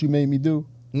 look what you made me do."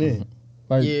 Yeah.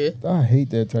 Like, yeah. I hate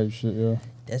that type of shit, yeah.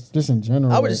 That's just in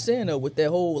general. I was just saying though, with that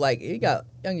whole like he got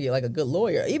young like a good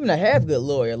lawyer, even a half good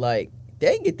lawyer, like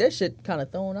they get that shit kind of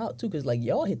thrown out too, cause like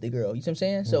y'all hit the girl. You see what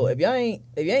I'm saying? So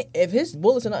if his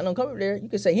bullets are not uncovered there, you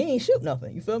can say he ain't shoot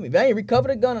nothing. You feel me? If I ain't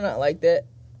recovered a gun or not like that,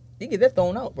 you get that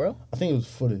thrown out, bro. I think it was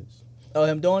footage. Oh,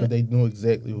 him doing it? They knew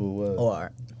exactly who it was. Oh,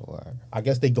 all right. I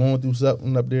guess they going through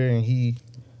something up there, and he,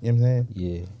 you know what I'm saying?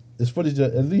 Yeah. There's footage,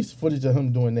 at least footage of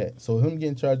him doing that. So him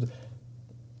getting charged,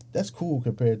 that's cool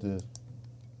compared to,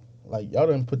 like, y'all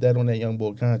done put that on that young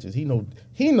boy conscience. He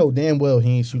know damn well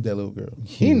he ain't shoot that little girl.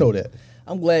 He know that.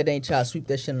 I'm glad they ain't try to sweep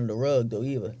that shit under the rug though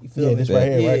either. You feel me? This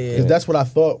right here, right? Because that's what I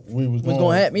thought we was going. What's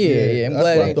gonna happen? Yeah. I'm that's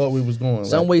glad what I thought we was going.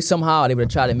 Some way, somehow they would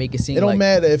have tried to make it seem. It don't like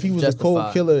matter if he was justified. a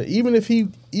cold killer, even if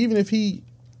he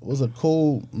was a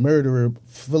cold murderer,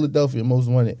 Philadelphia most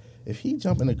wanted. If he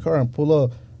jump in the car and pull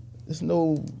up, there's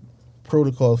no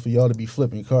protocols for y'all to be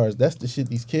flipping cars. That's the shit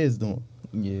these kids doing.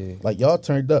 Yeah. Like y'all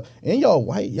turned up, and y'all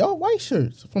white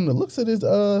shirts. From the looks of this,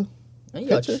 And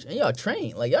picture. y'all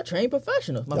trained. Like, y'all trained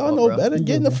professionals. My y'all fault, know bro. better.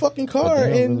 Get in the fucking But car they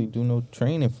don't and really do no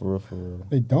training for real.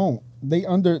 They don't.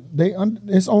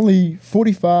 It's only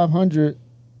 4,500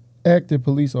 active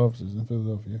police officers in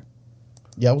Philadelphia.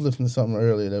 yeah. I was listening to something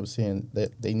earlier that was saying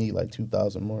that they need like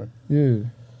 2,000 more. Yeah.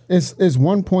 It's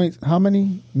 1 point, how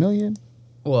many million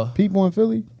Well, people in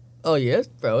Philly? oh, yeah,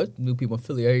 it's new people in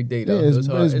Philly every day, Yeah, though. it's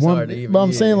hard to even. but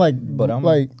I'm yeah. saying like, But I'm-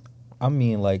 like, I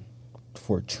mean, like,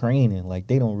 for training, like,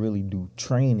 they don't really do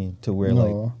training to where, like,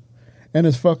 no. And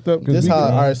it's fucked up This because how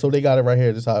all right. So they got it right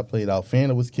here. This how it played out.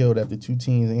 Fanta was killed after two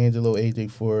teens, Angelo,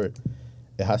 AJ Ford,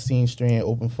 and Haseen Strand,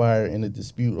 opened fire in a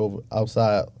dispute over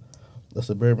outside a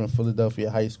suburban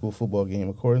Philadelphia high school football game.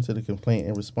 According to the complaint,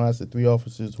 in response to 3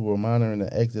 officers who were monitoring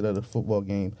the exit of the football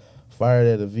game, fired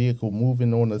at a vehicle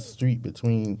moving on the street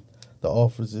between the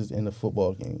officers and the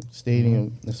football game.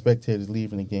 Stadium and spectators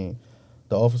leaving the game.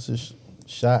 The officers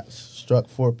shots struck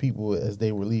 4 people as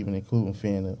they were leaving, including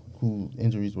Fanta, whose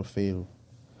injuries were fatal.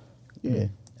 Yeah.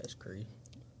 That's crazy.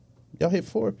 Y'all hit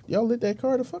 4. Y'all lit that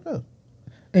car the fuck up.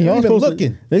 and y'all even supposed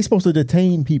looking. they supposed to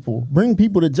detain people, bring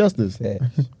people to justice,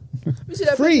 facts. You see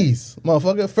that Freeze,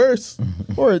 motherfucker, first.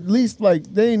 or at least like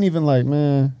they ain't even like,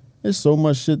 man, there's so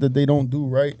much shit that they don't do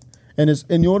right, and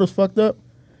you know what's fucked up?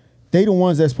 They the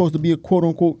ones that's supposed to be a quote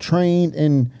unquote trained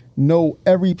and know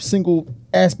every single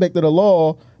aspect of the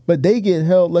law, but they get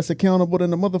held less accountable than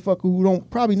the motherfucker who don't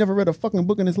probably never read a fucking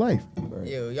book in his life.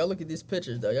 Yo, y'all look at these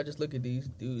pictures though. Y'all just look at these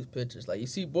dudes' pictures. Like, you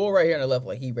see Bull right here on the left,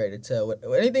 like he ready to tell what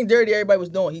anything dirty everybody was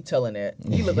doing. He telling that.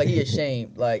 He looked like he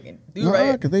ashamed. Like, and dude right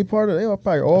here. Because they are probably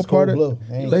all That's part cold of.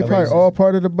 blood. Ain't They no probably racist. all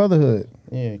part of the brotherhood.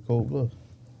 Yeah, cold blood.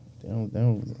 They don't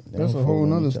That's a fold whole on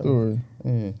nother each other. story.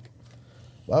 Yeah.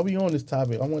 While we on this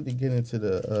topic, I wanted to get into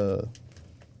the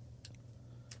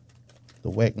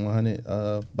WAC 100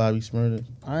 Bobby Smurda.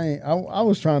 I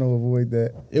was trying to avoid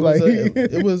that. It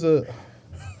was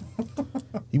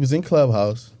he was in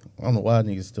Clubhouse. I don't know why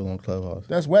niggas still on Clubhouse.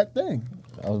 That's whack thing.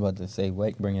 I was about to say,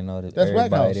 Wack bringing all this. That's whack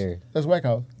everybody house. there. That's whack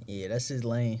house. Yeah, that's his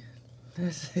lane.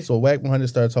 So WAC 100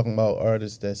 started talking about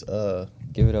artists that's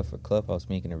Give it up for Clubhouse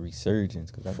making a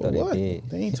resurgence because I for thought what? it did.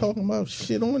 They ain't talking about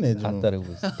shit on that I joint. thought it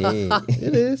was dead.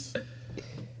 It is.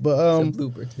 But Some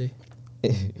blooper too.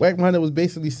 WAC 100 was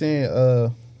basically saying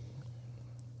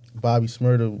Bobby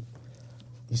Smurda,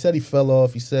 he said he fell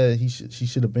off. He said she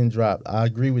should have been dropped. I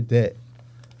agree with that.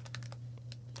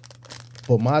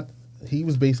 But he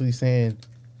was basically saying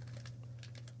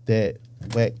that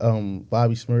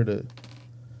Bobby Smurda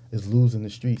is losing the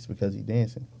streets because he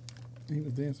dancing. He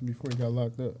was dancing before he got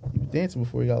locked up. He was dancing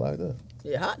before he got locked up.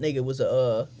 Yeah, Hot Nigga was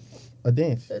a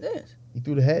dance. dance. He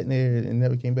threw the hat in there and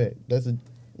never came back.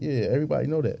 Everybody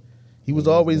know that. He was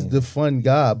always the fun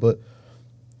guy, but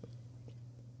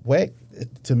WAC,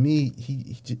 to me,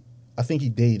 I think he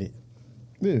dated.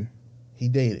 Yeah. He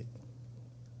dated.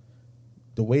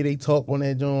 The way they talk on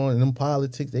that joint and them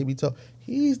politics they be talking,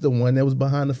 he's the one that was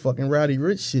behind the fucking Roddy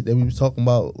Ricch shit that we was talking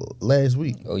about last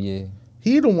week. Oh yeah.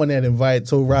 He the one that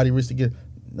told Roddy Ricch to get.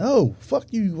 No, fuck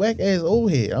you, whack ass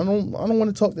old head. I don't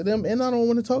want to talk to them, and I don't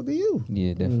want to talk to you.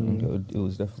 Yeah, definitely. It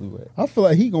was definitely Wack. I feel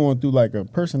like he going through like a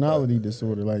personality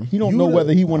disorder. Like he don't You know the-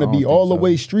 whether he want to I be don't all think the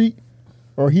way so. street,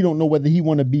 or he don't know whether he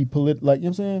want to be like you know what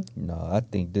I'm saying. No, I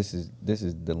think this is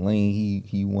the lane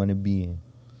he want to be in.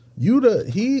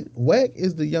 WAC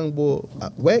is the young boy.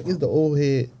 WAC is the old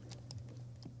head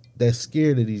that's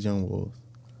scared of these young boys,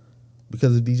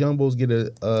 because if these young boys get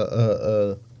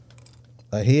a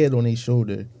head on their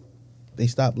shoulder, they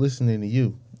stop listening to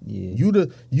you. Yeah.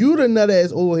 You the nut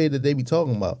ass old head that they be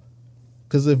talking about.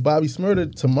 Because if Bobby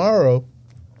Smurda tomorrow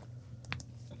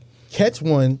catch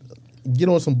one, get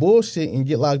on some bullshit and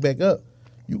get locked back up,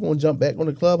 you gonna jump back on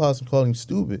the Clubhouse and call him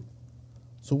stupid.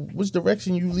 So which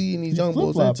direction you leading these young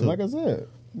boys Flip-flopping, into? like I said.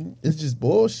 It's just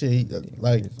bullshit.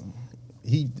 Like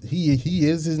he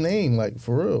is his name, like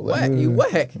for real. Like, Whack, you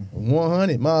whack.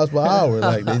 100 miles per hour.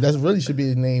 Like that's really should be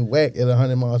his name, WAC at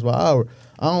 100 miles per hour.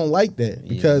 I don't like that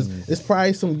because it's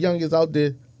probably some youngers out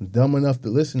there dumb enough to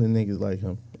listen to niggas like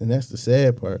him, and that's the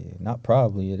sad part. Yeah, not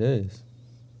probably, it is.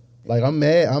 Like I'm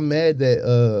mad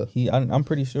that I'm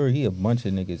pretty sure he a bunch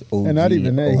of niggas OG. And not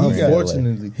even that, he over in got- LA.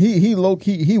 unfortunately He low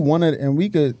key he wanted, and we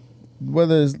could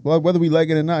whether we like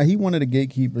it or not, he one of the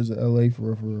gatekeepers of LA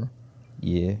for real.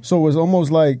 Yeah. So it's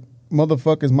almost like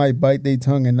motherfuckers might bite their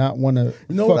tongue and not want to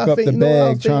you know what fuck I up think, the you know what I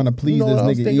was bag trying to thinking- please you know what I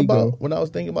was this nigga thinking ego. about when I was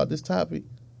thinking about this topic.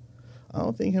 I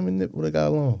don't think him and Nip would have got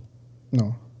along.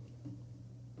 No.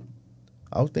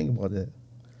 I was thinking about that.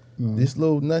 No. This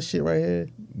little nut shit right here.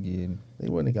 Yeah. They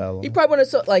wouldn't have got along. He probably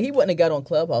wouldn't have he wouldn't have got on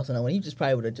Clubhouse and when he just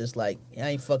probably would have just like I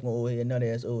ain't fucking over here, none of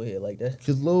that's over here like that.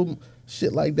 Cause little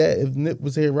shit like that, if Nip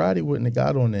was here, Roddy wouldn't have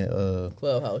got on that.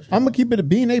 Clubhouse. I'm gonna keep it a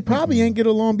bean. They probably ain't get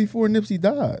along before Nipsey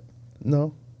died.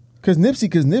 No. Cause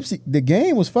Nipsey, the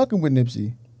game was fucking with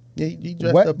Nipsey. Yeah, he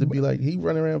dressed What- up to be like he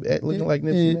running around looking like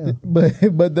Nipsey Yeah, now.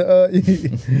 but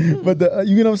the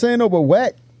you get what I'm saying though. But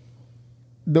Wack,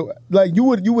 you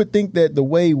would think that the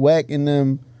way Wack and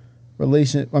them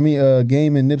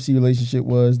Game and Nipsey relationship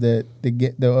was that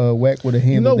the Wack would have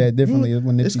handled that differently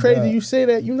when Nipsey It's crazy died. you say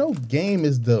that. Game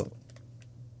is the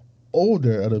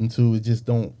older of them two. It just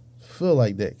don't feel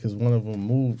like that because one of them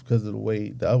moved because of the way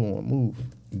the other one moved.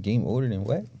 Game older than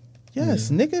what? Yes,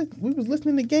 nigga. We was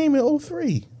listening to Game in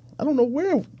 03. I don't know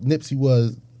where Nipsey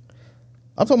was.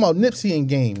 I'm talking about Nipsey and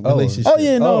Game relationship. Oh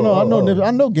yeah, no, Oh, I know. oh, oh.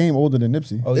 I know Game older than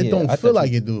Nipsey. Oh, It yeah, don't I feel thought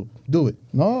like you- it do it.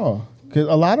 No, because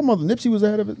a lot of Nipsey was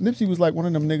ahead of it. Nipsey was like one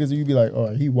of them niggas that you'd be like,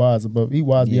 oh, he wise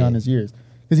beyond Yeah. his years.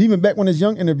 Because even back when his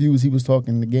young interviews, he was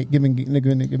talking, giving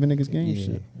niggas game Yeah.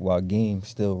 shit. While Game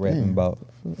still rapping Yeah. about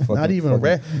Not even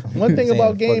rap. One thing saying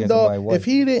about Game, fucking dog, somebody if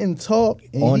he didn't talk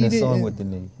and on he the song didn't, with the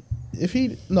nigga. if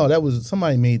he that was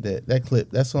somebody made that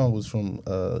clip. That song was from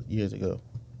years ago.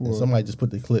 And What? somebody just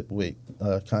put the clip with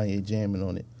Kanye jamming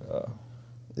on it.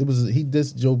 It was he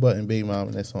dissed Joe Budden, Baby Mom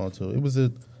in that song too. It was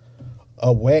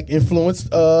a Wack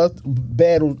influenced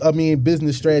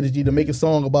business strategy to make a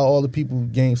song about all the people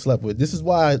Game slept with. This is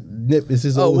why Nip is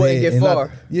his old wouldn't head. get and not-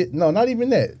 far. yeah, no, not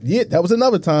even that. Yeah, that was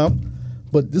another time.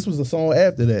 But this was a song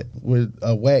after that with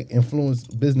a Wack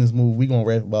influenced business move. We gonna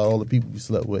rap about all the people you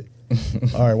slept with.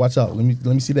 All right, watch out. Let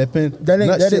me see that pen. That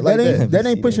ain't Nut shit like that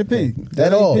ain't pushing P.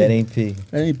 At all. That ain't P.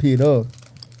 That ain't P at all.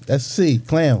 That's C,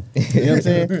 clown. You know what I'm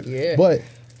saying? Yeah. But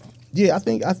yeah, I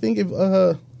think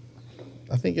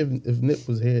if Nip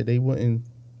was here, they wouldn't.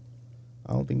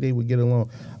 I don't think they would get along.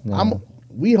 No.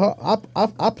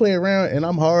 I play around and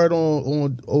I'm hard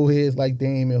on old heads like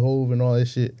Dame and Hove and all that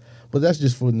shit. But that's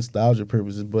just for nostalgia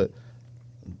purposes. But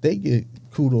they get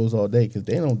kudos all day because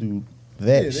they don't do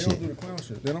that shit. the clown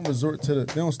shit. They don't resort to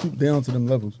they don't stoop down to them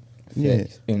levels. Yeah.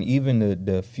 Facts. And even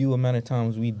the few amount of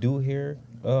times we do hear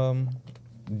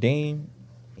Dame,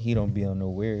 he don't be on no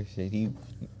weird shit. He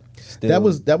still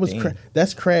That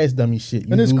that's crash dummy shit.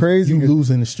 And it's crazy You 'cause lose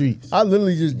in the streets. I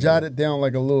literally just jotted down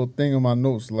like a little thing on my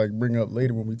notes to like bring up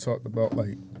later when we talked about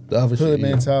like The other hood shit,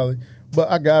 yeah. mentality. But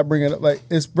I gotta bring it up. Like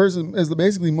it's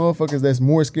basically motherfuckers that's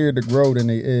more scared to grow than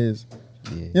they is.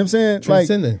 Yeah. You know what I'm saying?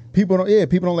 Transcending. Like people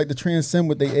don't like to transcend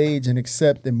with their age and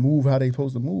accept and move how they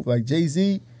supposed to move. Like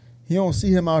Jay-Z, he don't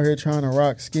see him out here trying to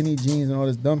rock skinny jeans and all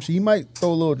this dumb shit. He might throw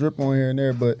a little drip on here and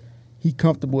there, but he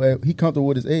comfortable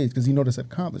with his age because he know that's an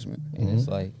accomplishment. And it's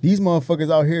like These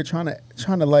motherfuckers out here trying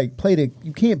to like play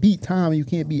you can't beat time, you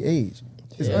can't beat age.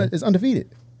 It's undefeated.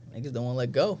 Niggas don't want to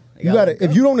let go. They You gotta gotta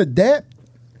if you don't adapt.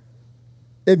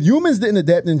 If humans didn't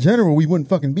adapt in general, we wouldn't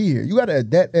fucking be here. You gotta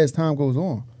adapt as time goes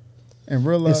on, and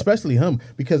realize. Especially him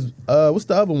because what's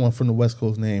the other one from the West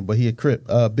Coast name? But he a Crip.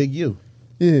 Big U.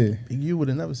 Yeah, Big U would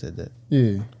have never said that.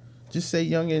 yeah. Just say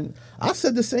young and I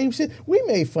said the same shit. We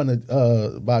made fun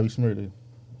of Bobby Smurder.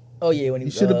 Oh yeah, when He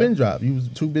he should have been dropped. You was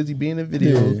too busy being in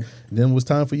videos. Yeah. Then it was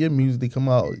time for your music to come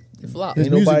out. flop. His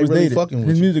Ain't music nobody was really dated. fucking with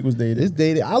His you. music was dated. It's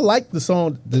dated. I like the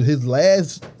song, his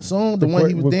last song, the one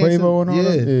he was with dancing. Quavo and all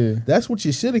that? Yeah. That's what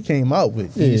you should have came out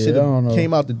with. Yeah, You should I don't know. have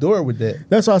came out the door with that.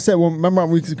 That's why I said. Well, remember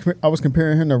I was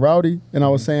comparing him to Rowdy, and I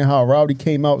was saying how Rowdy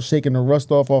came out shaking the rust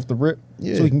off the rip,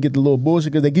 Yeah. so he can get the little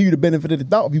bullshit because they give you the benefit of the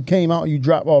doubt if you came out and you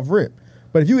drop off rip.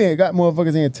 But if you ain't got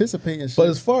motherfuckers anticipating shit, But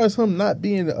as far as him not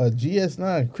being a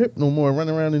GS9 Crip no more,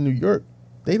 running around in New York,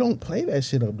 they don't play that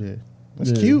shit up there.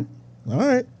 It's Yeah. cute. All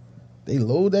right. They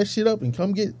load that shit up and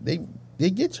come get they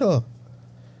get y'all.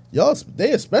 Y'all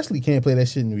they especially can't play that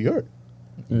shit in New York.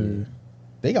 yeah.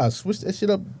 They gotta switch that shit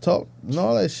up, talk and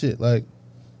all that shit. Like,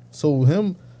 so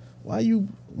him, what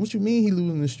you mean he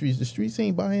losing the streets? The streets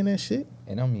ain't buying that shit.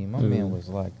 and I mean my man was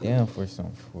locked down for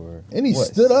And he what,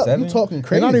 stood up. 7? You talking And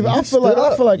crazy. I He feel like stood a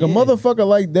up. motherfucker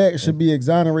like that should be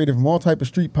exonerated from all type of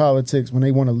street politics when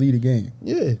they want to lead a game.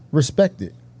 Yeah. Respect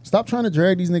it. Stop trying to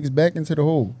drag these niggas back into the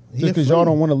hole He just because a y'all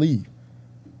free. don't want to leave.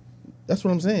 That's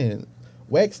what I'm saying.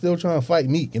 Wack still trying to fight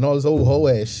Meek and all this old hoe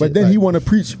ass shit. But then like, he want to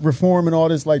preach reform and all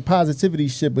this like positivity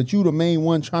shit. But you the main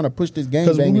one trying to push this gang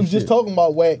because we banging was just shit. talking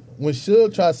about Wack when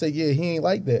Suge tried to say, yeah, he ain't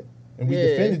like that. And we Yeah.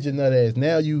 defended your nut ass.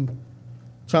 Now you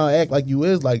trying to act like you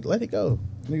is like, let it go.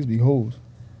 Niggas be hoes.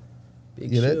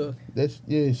 Big Yeah, Suge. that's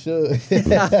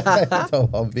Suge. Talking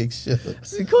about Big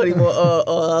Suge. He called him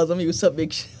what's up,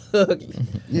 Big Suge?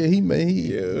 Yeah, he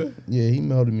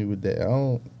melded me with that.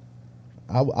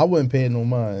 I wouldn't pay it no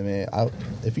mind, man.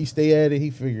 If he stay at it, he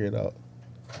figure it out.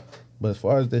 But as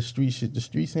far as that street shit, the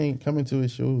streets ain't coming to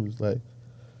his shows. Like,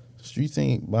 the streets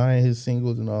ain't buying his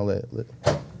singles and all that. Like,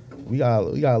 we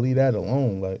gotta leave that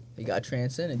alone. Like, You got to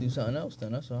transcend and do something else.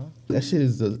 Then that's all. that shit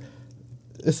is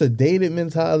it's a dated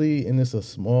mentality and it's a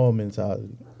small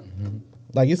mentality.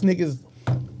 Like, it's niggas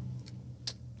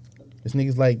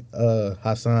like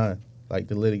Hassan, like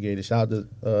the litigator. Shout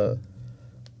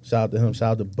out to him.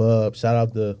 Shout out to Bub. Shout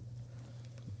out to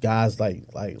guys like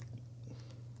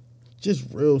just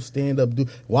real stand up dude.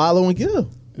 Wallow and Gil.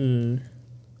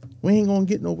 We ain't gonna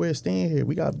get nowhere staying here.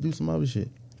 We gotta do some other shit.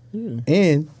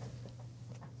 And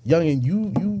youngin,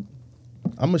 you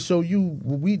I'm gonna show you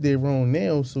what we did wrong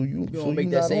now, so you don't make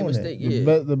that same mistake.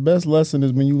 The best lesson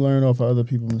is when you learn off of other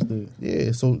people's mistakes.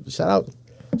 Yeah, so shout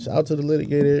out to the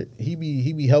litigator. He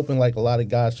be helping like a lot of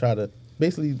guys try to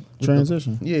basically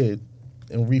Transition.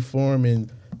 And reform and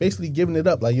basically giving it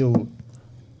up. Like, yo,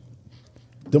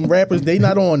 them rappers, they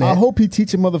not on that. I hope he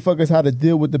teaching motherfuckers how to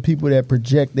deal with the people that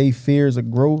project they fears of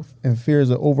growth and fears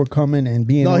of overcoming and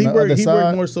being on the other side. He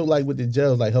worked more so like with the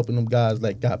jails, like helping them guys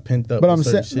like got pent up. But with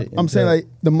certain shit I'm saying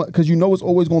like because you know it's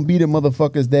always gonna be the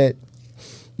motherfuckers that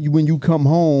when you come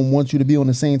home want you to be on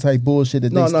the same type bullshit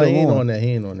that they still he ain't on. on that.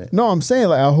 He ain't on that. No, I'm saying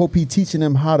like I hope he teaching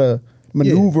them how to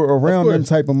maneuver around them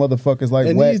type of motherfuckers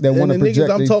like whack that want to project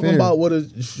niggas I'm they talking fear. about what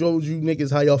it shows you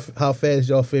niggas how fast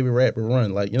y'all favorite rapper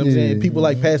run. Like, you know what I'm saying? People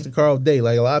like Pastor Carl Day.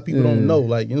 Like, a lot of people don't know.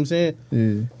 Like, you know what I'm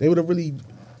saying? They would have really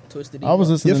Twisted. I was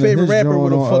listening your to favorite his rapper joint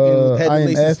would have on, fucking had I the Am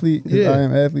laces. Athlete. I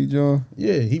Am Athlete, John.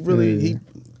 Yeah, he really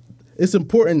it's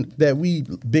important that we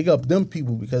big up them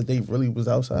people because they really was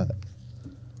outside.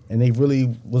 And they really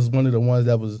was one of the ones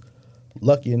that was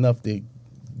lucky enough to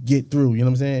get through, you know what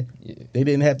I'm saying? Yeah. They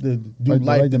didn't have to do Like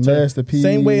life the to turn- masterpiece.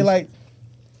 Same way like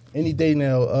any day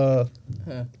now,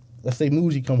 let's say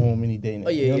Muji come home any day now. Oh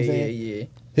yeah, you know what I'm yeah, saying? yeah.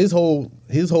 His whole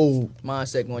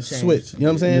Mindset going to change. switch, you know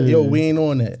what I'm saying? Yeah. Yo, we ain't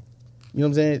on that. You know what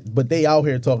I'm saying? But they out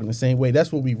here talking the same way.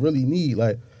 That's what we really need.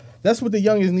 Like, that's what the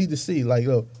youngest need to see. Like,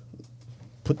 yo,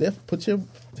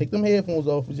 take them headphones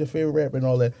off with your favorite rapper and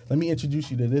all that. Let me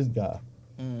introduce you to this guy.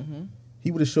 He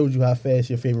would have showed you how fast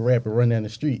your favorite rapper run down the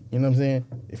street. You know what I'm saying?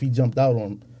 If he jumped out on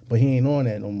him, but he ain't on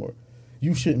that no more.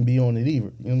 You shouldn't be on it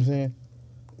either. You know what I'm saying?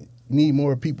 Need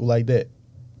more people like that.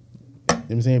 You know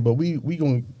what I'm saying? But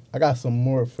I got some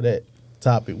more for that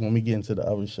topic when we get into the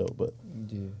other show. But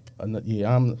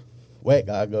I'm Whack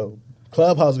gotta go.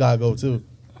 Clubhouse gotta go too.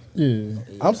 Yeah.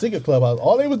 I'm sick of Clubhouse.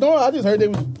 All they was doing, I just heard they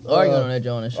was Arguing on that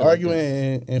joint and shit.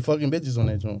 arguing and fucking bitches on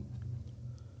that joint.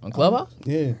 On Clubhouse?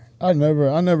 Yeah. I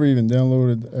never even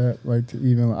downloaded the app like to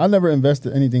even. I never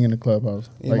invested anything in the Clubhouse.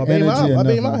 Yeah, Like my baby energy or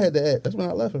mom nothing. had the app. That's when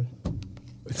I left her.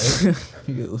 I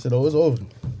said, oh, it's over.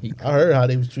 I heard how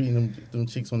they was treating them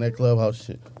chicks on that Clubhouse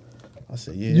shit. I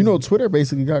said, yeah. You know, Twitter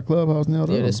basically got Clubhouse now.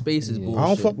 Though. Yeah, the space is Yeah. bullshit. I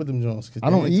don't fuck with them joints. 'Cause I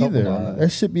don't they ain't talking either. about it. That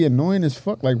shit be annoying as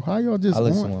fuck. Like, how y'all just I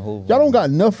listen on? with Hov. Y'all don't got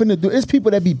nothing to do. It's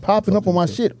people that be popping up on my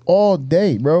shit all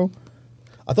day, bro.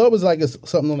 I thought it was like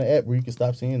something on the app where you can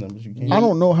stop seeing them, but you can't. I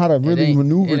don't know how to really ain't-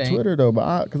 maneuver it ain't. Twitter though,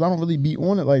 but because I don't really be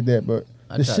on it like that. But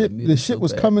I the tried to shit, mute the it shit so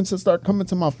was bad. coming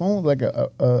to my phone like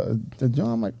the John.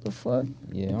 I'm like, the fuck.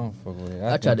 Yeah, I don't fuck with it. I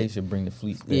I tried think to- they should bring the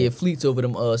fleets there. Yeah, fleets over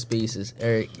them spaces.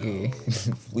 Eric, yeah.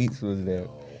 Fleets was there.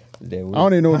 I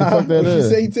don't even know what the fuck that What you is.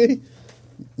 say, T?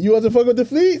 You wasn't fuck with the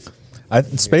fleets?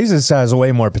 Spaces has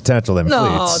way more potential than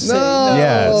No, Fleets. T, no,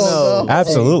 Yes, no.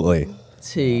 absolutely.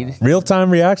 T. Real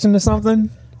time reaction to something.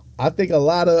 I think a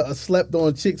lot of slept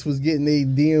on chicks was getting their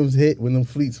DMs hit when them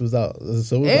fleets was out.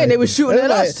 So it was And they was shooting it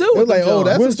was at like, us, too, It was with like, them oh,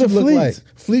 that's What's what the you look like. fleets?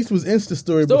 Fleets was Insta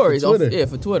story, Stories but for on, Twitter. yeah,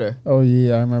 for Twitter. Oh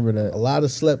yeah, I remember A that. lot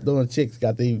of slept on chicks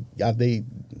got they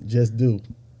just do.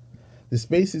 The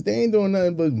spaces, they ain't doing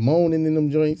nothing but moaning in them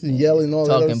joints and yelling and all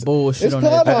that. Talking other stuff. bullshit It's on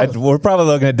that. Clubhouse. We're probably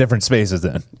looking at different spaces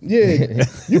then. Yeah,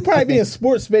 you probably be in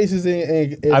sports spaces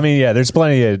and I mean, yeah, there's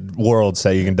plenty of worlds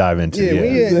that you can dive into. yeah,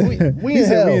 we He in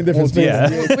said hell. we in different on Twitter.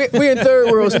 spaces. we in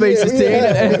third world spaces, T.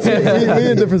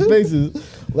 we in different spaces.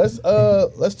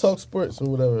 Let's talk sports or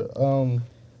whatever.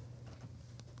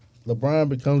 LeBron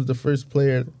becomes the first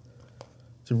player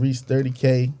to reach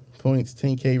 30K points,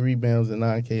 10K rebounds, and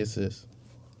 9K assists.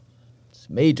 It's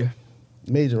major.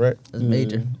 Major, right? It's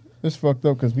major. It's fucked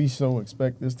up because we so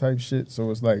expect this type shit. So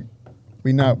it's like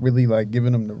we not really like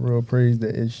giving them the real praise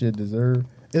that it should deserve.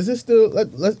 Is this still?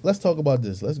 Let's talk about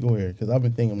this. Let's go here because I've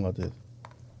been thinking about this.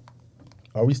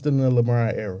 Are we still in the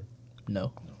LeBron era?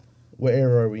 No. What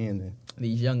era are we in then?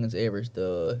 These youngins average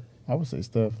the... I would say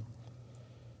stuff.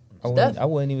 I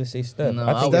wouldn't even say Steph. No,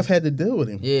 I I think Steph had to deal with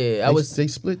him. Yeah, they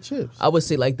split chips. I would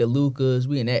say like the Lukas.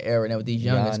 We in that era now with these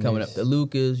youngins coming up. Giannis. The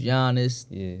Lukas, Giannis,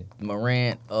 yeah.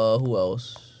 Morant. Who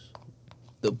else?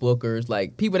 the Bookers,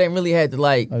 like people that really had to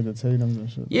like the Tatums and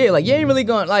shit. yeah, like you ain't really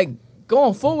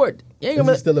going forward. You ain't Is gonna he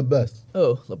really, still the best?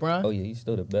 LeBron? Oh yeah, he's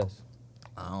still the best.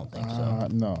 I don't think so.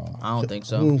 No. I don't think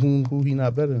so. Who he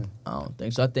not better than? I don't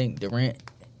think so. I think Durant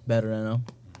better than him.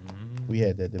 We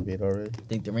had that debate already. I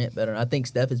think Durant better. I think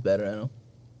Steph is better than him.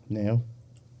 Now,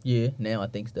 Yeah, now I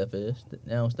think Steph is.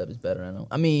 Now Steph is better than him.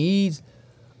 I mean, he's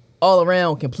all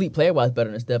around complete player wise better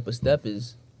than Steph, but Steph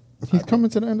is He's coming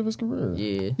to the end of his career.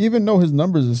 Yeah. Even though his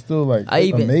numbers are still like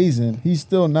amazing, he's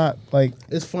still not like.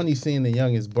 it's funny seeing the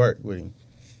youngest bark with him,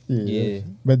 Yeah.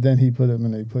 But then he put him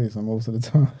in a place most of the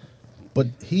time. but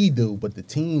he do, but the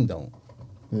team don't.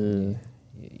 Yeah. And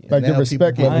Like the now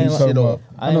respect people level you getting talking shit about. off.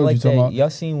 I I know ain't what like you're talking that. about. Y'all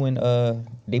seen when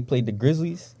they played the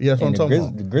Grizzlies? Yeah, that's what I'm talking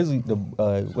about. The Grizzlies,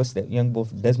 what's that young boy,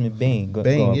 Desmond Bain, Bain,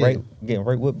 going yeah. getting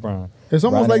right with Bron. It's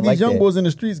almost Bron like ain't these young that. boys in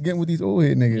the streets getting with these old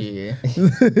head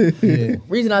niggas. yeah. Yeah,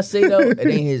 Reason I say though, it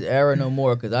ain't his era no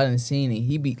more because I didn't see it.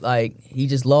 He be like he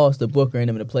just lost to Booker and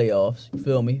him in the playoffs. You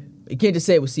feel me? You can't just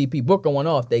say it was CP. Booker went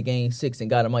off. They gained 6 and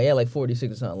got him out. Yeah, like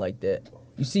 46 or something like that.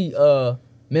 You see,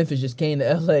 Memphis just came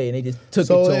to LA and they just took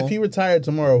so it to if him. he retired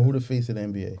tomorrow, who the face of the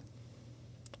NBA?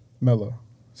 Mellow.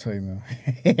 Say no.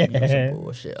 That's some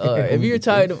bullshit. If you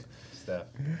retired,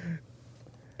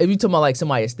 if you talking about like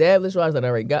somebody established, right, that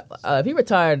already got. If he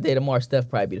retired today, tomorrow, Steph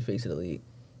probably be the face of the league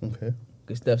Okay,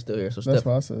 because Steph's still here. So That's Steph,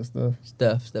 why I said stuff.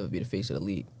 Steph would be the face of the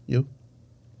league. you.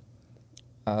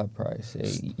 I'd probably say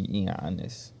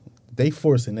Giannis. They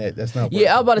forcing that. That's not. Working.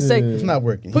 Yeah, I was about to say, It's not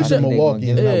working. Push He's it- in Milwaukee.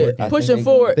 It's not yeah, working. pushing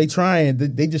forward. They trying.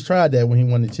 They just tried that when he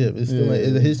won the chip. It's still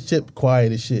his chip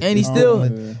quiet as shit. And he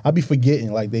still- I be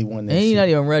forgetting like they won that. And he's shit. not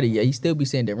even ready yet. He still be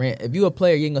saying Durant. If you a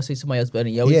player, you ain't gonna say somebody else better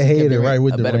than you. Yeah, Always say hit it Durant right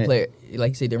with a better Durant. player. Like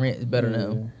you say, Durant is better than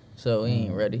him. So he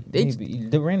ain't ready. Maybe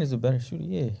Durant is a better shooter.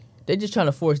 Yeah. They just trying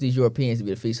to force these Europeans to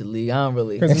be the face of the league. I don't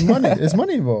really. Because it's money. It's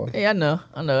money involved. Hey, I know.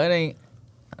 It ain't.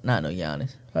 Not no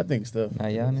Giannis. I think stuff. Not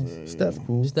Giannis. Steph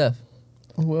cool. Steph.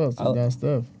 Who else? I'll- Got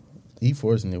stuff. He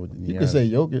forcing it with the. You could say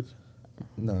Jokic.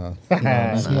 nah.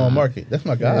 Small market. That's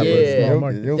my guy. Yeah. But small Jokic-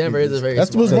 market. Jokic Denver is a very.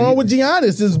 That's small what's wrong with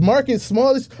Giannis. This market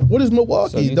smallest. What is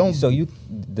Milwaukee?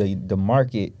 The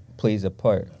market plays a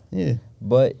part. Yeah.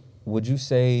 But would you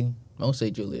say Don't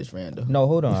say Julius Randle. no?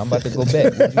 Hold on, I'm about to go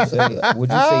back. Would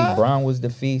you say Bron was the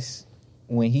face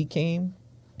when he came?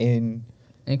 And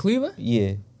In Cleveland,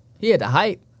 yeah, he had the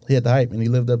hype. He had the hype and he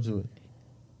lived up to it.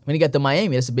 When he got to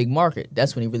Miami, that's a big market.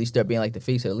 That's when he really started being like the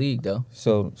face of the league, though.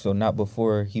 so not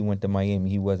before he went to Miami.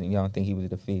 He wasn't. Y'all don't think he was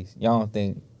the face? Y'all don't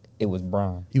think it was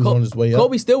Bron? He was on his way up.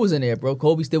 Kobe still was in there, bro.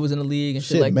 Kobe still was in the league and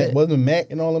shit, like Mac, that. wasn't Mac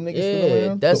and all them niggas still Yeah,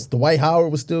 around? that's- The Dwight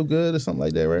Howard was still good or something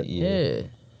like that, right? Yeah.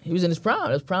 He was in his prime.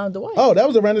 That was prime Dwight. Oh, that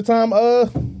was around the time.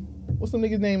 What's the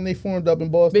nigga's name? They formed up in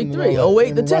Boston. Big and Three, all that.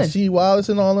 08 to 10. Rasheed Wallace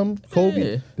and all them.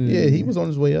 Kobe. Yeah, he was on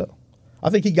his way up. I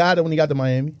think he got it when he got to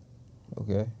Miami.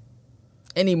 Okay.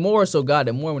 And he more so got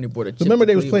it more when he brought a chip. Remember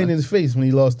to they was playing in Cleveland. his face when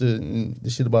he lost the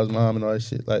shit about his mom and all that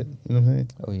shit. Like, you know what I'm saying?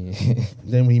 Oh yeah.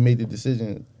 Then when he made the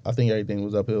decision, I think everything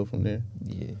was uphill from there.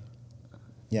 Yeah.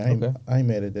 Yeah, Okay. I ain't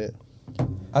mad at that.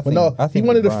 I But no, I he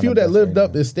one of the LeBron few the that best lived right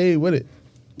up now. and stayed with it.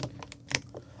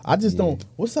 I just Yeah. don't.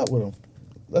 What's up with him?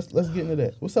 Let's get into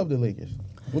that. What's up with the Lakers?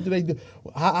 What do they do?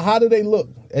 How do they look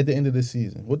at the end of the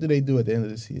season? What do they do at the end of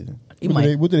the season? He What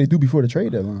might. did they do before the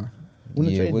trade deadline? When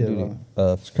the Yeah, trade what do deadline?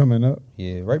 they? It's coming up.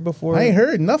 Yeah, right before. I ain't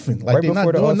heard nothing. Like Right they not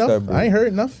before the doing All-Star nothing. break. I ain't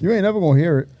heard nothing. You ain't never gonna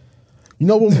hear it. You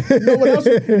know what? You know what else?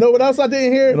 You know what else I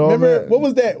didn't hear? It all Remember matters. what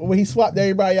was that when he swapped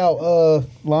everybody out?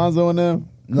 Lonzo and them.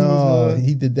 No, Kuzma.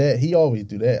 he did that. He always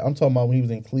do that. I'm talking about when he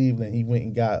was in Cleveland. He went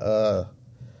and got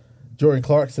Jordan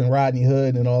Clarkson, Rodney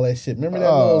Hood, and all that shit. Remember that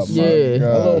Oh, little, my Yeah.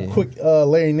 God. a little quick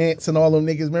Larry Nance and all them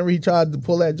niggas. Remember he tried to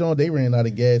pull that joint. They ran out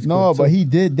of gas. No, quick, but too. he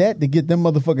did that to get them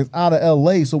motherfuckers out of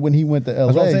LA. So when he went to LA,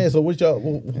 That's what I'm saying. So what y'all?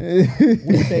 What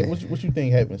you think? What you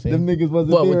think happened? Sam? them niggas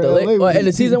wasn't What there with the in late? LA. What, in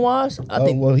the season wise? I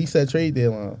think. Well, he said trade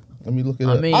deadline. Let me look it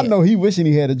I up. mean, I know he wishing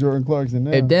he had a Jordan Clarkson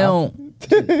now. if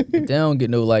they don't get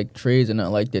no like trades or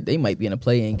nothing like that, they might be in a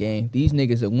play-in game. These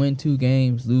niggas that win 2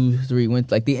 games, lose 3, win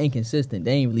like they inconsistent.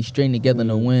 They ain't really string together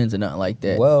no wins or nothing like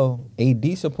that. Well,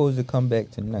 AD supposed to come back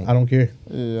tonight. I don't care.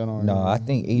 Yeah, I don't. No, I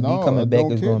think AD No, I coming back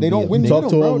don't is care. going to They be don't a win big- Talk them,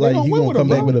 to bro. him They like don't he win gonna with come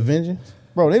them, back bro. with a vengeance.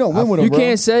 Bro, they don't win with him. you bro.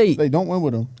 can't say They don't win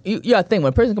with him. you gotta think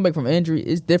when a person come back from injury,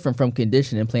 it's different from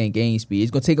condition and playing game speed.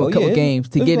 It's gonna take him Oh, a couple yeah. games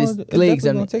to It's get gonna- his it's legs definitely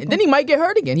under. gonna take And then him. he might get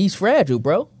hurt again. He's fragile,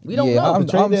 bro. We don't Yeah, know. I'm-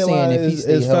 The trade saying deadline if he is,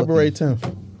 stay is healthy. February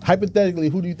 10th. Hypothetically,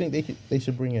 who do you think they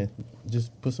should bring in?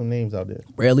 Just put some names out there.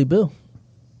 Bradley Bill.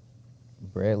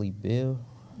 Bradley Bill.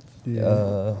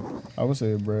 Yeah, I would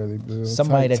say Bradley Bill.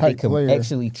 Somebody that Tight they could player.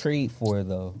 actually trade for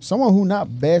though. Someone who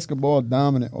not basketball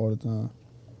dominant all the time.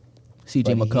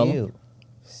 CJ Buddy McCollum. Hield.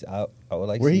 I would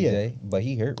like Where he CJ, but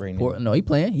he hurt right now. No, he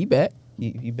playing. He back.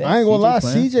 He back. I ain't gonna lie,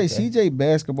 playing. CJ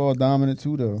basketball dominant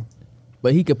too though.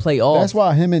 But he could play all. That's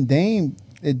why him and Dame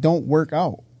it don't work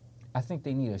out I think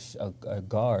they need a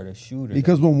guard, a shooter.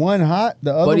 because when one hot,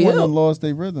 the other Buddy one Hill. done lost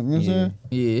their rhythm. You know what I'm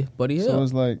saying? Yeah, Buddy Hill. So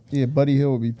it's like, yeah, Buddy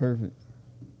Hill would be perfect.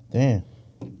 Damn.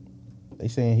 They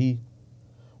saying he.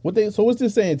 So what's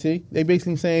this saying, T? They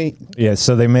basically saying Yeah,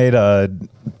 so they made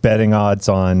betting odds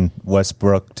on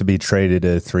Westbrook to be traded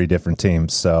to 3 different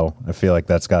teams. So I feel like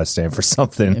that's got to stand for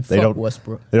something. And They fuck don't.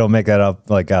 Westbrook. They don't make that up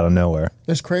like out of nowhere.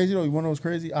 That's crazy though. You want to know what's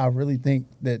crazy? I really think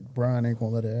that Brian ain't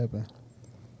gonna let it happen.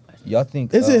 Y'all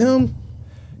think is it him?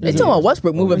 They talking about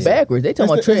Westbrook moving backwards. They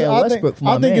talking about trading Westbrook for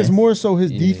my I think man. it's more so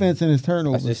his Yeah. defense and his I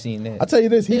turnovers. just seen that. I tell you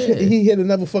this, Yeah. he hit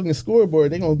another fucking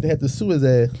scoreboard. They gonna have to sue his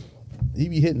ass. He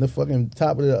be hitting the fucking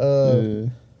top of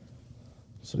the.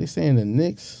 So they saying the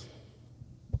Knicks.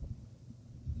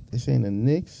 They saying the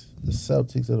Knicks, the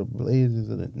Celtics, or the Blazers,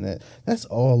 or the Nets. That's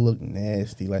all look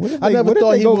nasty. Like What did I they- never what did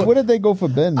thought they he go, would. What did they go for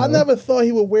Ben? I though? never thought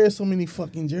he would wear so many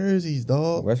fucking jerseys,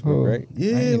 dog. Westbrook, Oh. right? I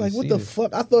Yeah, ain't like even what see the this.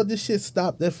 fuck? I thought this shit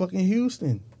stopped at fucking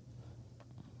Houston.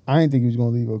 I didn't think he was gonna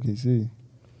leave OKC.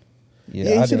 Yeah, Yeah,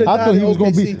 he I should've didn't- I thought he in was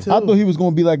gonna be. OKC too. I thought he was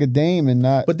gonna be like a Dame and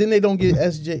not But then they don't get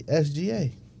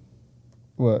SGA.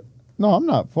 what. No, I'm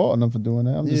not faulting him for doing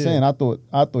that. I'm just Yeah. saying I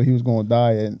thought he was gonna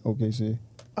die in OKC.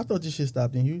 I thought this shit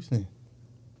stopped in Houston.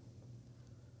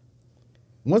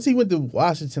 Once he went to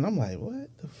Washington, I'm like, what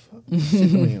the fuck? This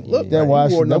shit don't even look Yeah. right. That He wore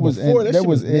Washington, that number was 4. That shit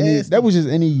was nasty. that was just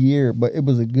any year, but it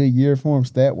was a good year for him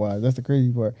stat wise. That's the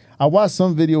crazy part. I watched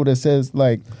some video that says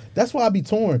like That's why I be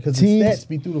torn because the Teams- stats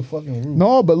be through the fucking roof.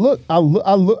 no, but look, I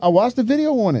watched the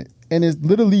video on it, and it's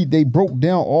literally they broke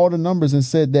down all the numbers and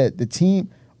said that the team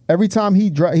every time he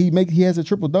has a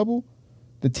triple double,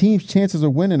 the team's chances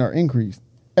of winning are increased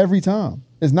every time.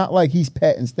 It's not like he's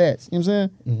patting stats. You know what I'm saying?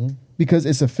 Mm-hmm. Because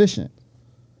it's efficient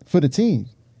for the team.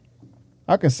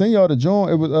 I can send y'all the joint.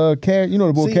 It was Cash. You know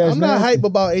the boy See, Cash. I'm not Nasty? hype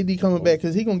about AD coming back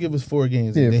because he gonna give us 4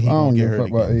 games Yeah, and then he I gonna don't get give a hurt fuck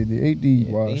about again. AD.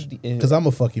 Yeah, Wash. Because I'm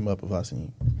gonna fuck him up if I see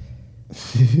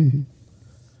him.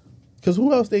 Because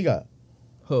who else they got?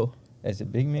 Who? As a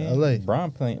big man, LA. Bron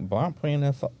playing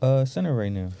center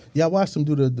right now. Yeah, I watched him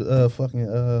do the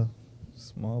fucking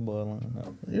Small ball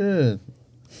lineup. yeah.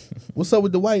 What's up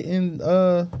with Dwight and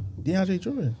DeAndre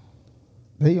Jordan?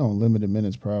 They on limited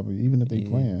minutes probably, even if they Yeah.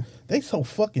 playing. They so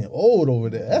fucking old over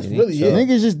there. That's Yeah, really they it.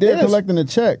 Niggas just there They just- collecting a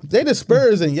check. They the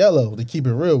Spurs in yellow to keep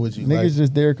it real with you. Niggas Like,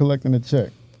 just there collecting a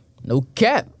check. No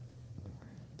cap.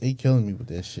 they killing me with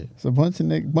that shit. It's a bunch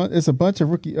of it's a bunch of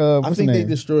rookie. I What's think the they name?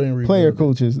 destroy and rebuild Player it.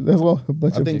 coaches. That's all. A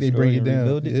bunch I of. think they bring it Destroy and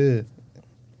down. rebuild it?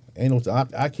 Yeah, ain't no.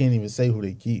 I can't even say who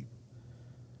they keep.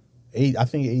 I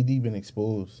think AD been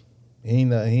exposed. He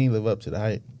ain't live up to the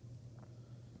hype.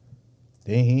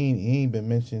 Then he ain't been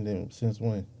mentioned since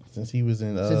when? Since he was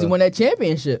in. Since he won that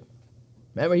championship.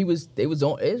 Remember they was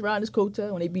riding his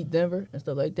coattail when they beat Denver and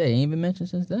stuff like that. He ain't been mentioned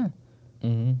since then.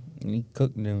 Mm-hmm. And he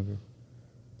cooked Denver.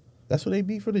 That's what they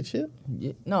beat for the chip.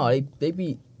 Yeah. No, they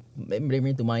beat. Remember they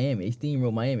ran through Miami. They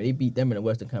steamrolled Miami. They beat them in the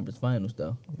Western Conference Finals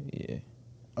though. Yeah.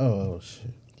 Oh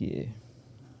shit. Yeah.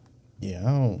 Yeah,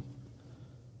 I don't.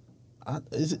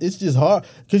 It's just hard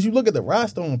because you look at the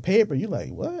roster on paper. You like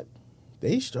what?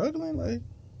 They struggling like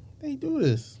they do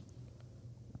this.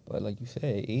 But like you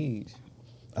said, age.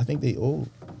 I think they old.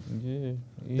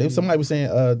 Yeah. Somebody was saying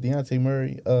Deontay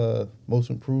Murray, most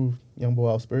improved young boy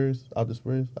out the Spurs. I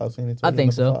was saying it. I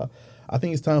think so. I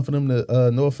think it's time for them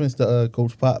to. No offense to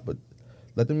Coach Pop, but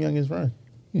let them youngins run.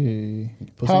 Yeah.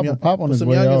 Put some Pop on his some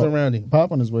way youngins out. around him.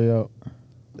 Pop on his way out.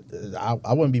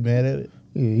 I wouldn't be mad at it.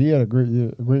 Yeah, he had a great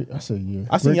year. I said year.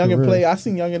 I seen Great youngin career. play. I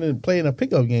seen youngin play in a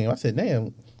pickup game. I said,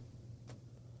 damn.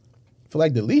 Feel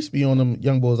like the leash be on them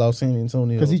young boys out San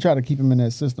Antonio. Because he tried to keep him in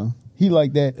that system. He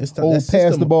like that It's old that pass the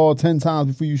system- ball 10 times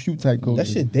before you shoot type coach. That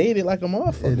shit dated like a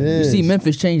motherfucker. It You is. see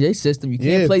Memphis change their system. You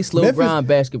can't Yeah, play slow Memphis- grind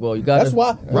basketball. You gotta That's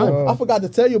why. run. I forgot to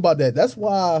tell you about that. That's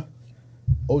why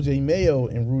OJ Mayo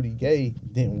and Rudy Gay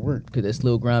didn't work. Because that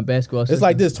slow grind basketball It's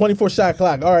like this 24 shot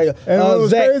clock. All right, And what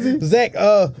was crazy? Zach,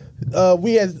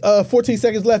 we had 14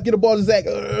 seconds left. Get the ball to Zach.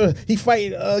 He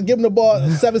fight. Give him the ball.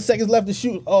 7 seconds left to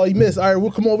shoot. Oh, he missed. All right,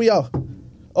 well, come on, we out.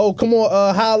 Oh, come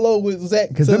on, high low with Zach.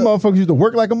 Because them motherfuckers used to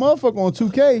work like a motherfucker on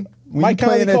 2K. When Mike you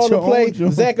Conley playing at called the your play. own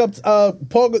joint.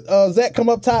 Zach Zach come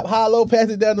up top, high low, pass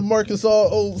it down to Marcus.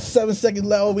 7 seconds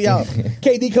left. Oh, we out.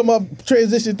 KD come up,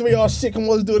 transition 3. Oh shit, come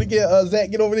on, let's do it again.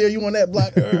 Zach, get over there. You on that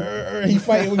block? He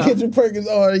fighting with Kendrick Perkins.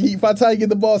 By the time you get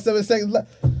the ball, 7 seconds left.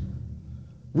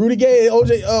 Rudy Gay and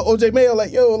OJ Mayo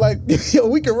like yo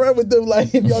we can run with them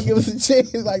like if y'all give us a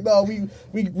chance like no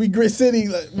we Grit City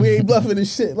like we ain't bluffing and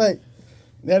shit like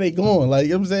Now they gone. Like,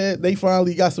 you know what I'm saying? They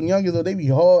finally got some youngins, though. They be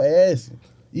hard ass.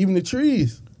 Even the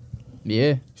trees.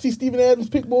 Yeah. See Steven Adams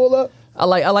pick ball up? I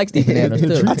like Stephen Adams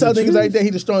too. I tell niggas right there,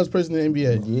 he the strongest person in the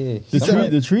NBA. Yeah.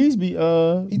 The trees be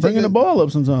bringing the ball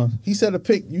up sometimes. He said a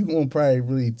pick, you gonna probably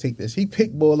really take this. He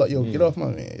picked ball up. Yo, get off my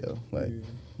man, yo. Like,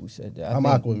 Who said that? I'm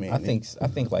Aquaman. I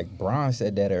think like Bron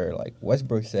said that, or like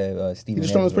Westbrook said Stephen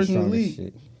He's Adams the strongest was person in the strong as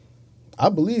league. shit. I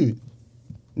believe it.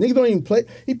 Niggas don't even play.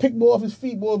 He picked ball off his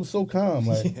feet. Boy was so calm.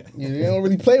 Like, they don't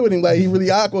really play with him. Like, he really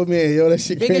Aquaman, yo. That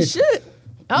shit Big as crazy. shit.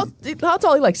 How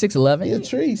tall? He like 6'11". He a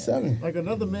tree, 7. Like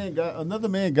another man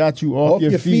got you off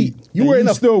your feet. You And were in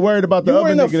a still worried about the You other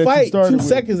were in a nigga that you fight started 2 with.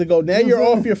 seconds ago. Now You know you're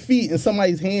what I'm off your feet in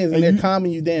somebody's hands and, And they're you-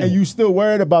 calming you down. And you still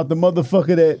worried about the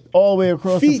motherfucker that all the way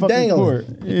across Feet the fucking dangling.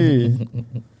 court.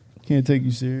 Yeah. Can't take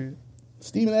you serious.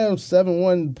 Steven Adams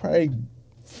 7'1", probably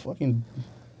fucking.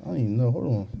 I don't even know. Hold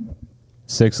on,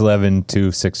 6'11",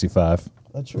 265.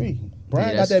 a tree. Brian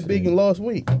got that's that big and lost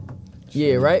weight.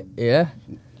 Yeah, right. Yeah.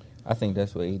 I think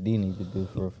that's what AD needs to do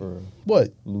for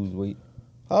What? lose weight.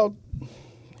 How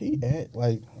he act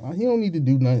like he don't need to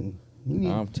do nothing. He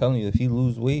need, I'm telling you, if he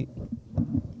lose weight,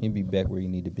 he'll be back where he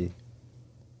need to be.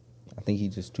 I think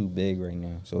he's just too big right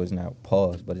now, so it's not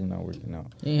pause, but it's not working out.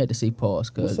 You ain't had to say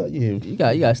pause, what's cause up? Yeah, you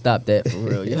got to stop that for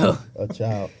real, yo. a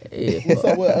child. Yeah, What's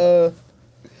up with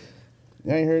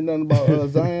You ain't heard nothing about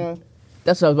Zion?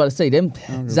 that's what I was about to say. Them give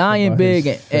a Zion fuck about big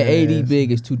his and fat AD ass.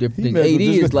 big is two different He things.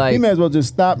 AD is like may as well just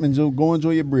stop and go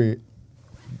enjoy your bread.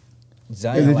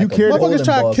 Zion, if you like a care- bowling Motherfuckers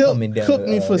try ball to coming down cook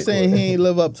me the, for saying he ain't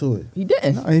live up to it. he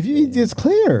didn't. No, if you, it's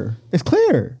clear. It's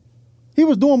clear. He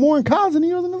was doing more in college than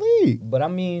he was in the league. But I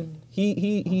mean,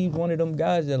 he's one of them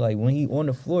guys that like when he on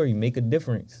the floor, he make a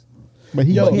difference. But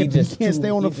he Yo, can't, he he just can't too- stay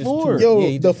on he the just floor. too- Yo, Yeah,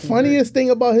 he the just too funniest thing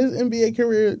about his NBA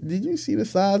career, did you see the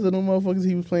size of the motherfuckers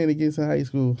he was playing against in high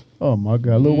school? Oh my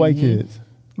god, little white kids,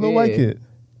 little white Yeah. kid.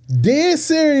 Dead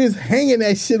serious, hanging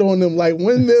that shit on them like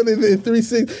 1 million and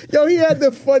 3-6. Yo, he had the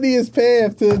funniest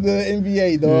path to the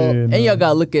NBA, dog. Yeah, And no. y'all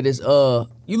gotta look at his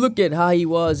you look at how he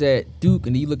was at Duke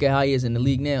and then you look at how he is in the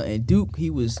league now. And Duke, he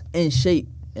was in shape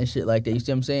and shit like that. You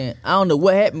see what I'm saying? I don't know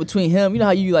what happened between him. You know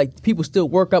how you like people still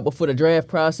work up before the draft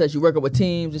process, you work up with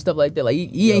teams and stuff like that. Like he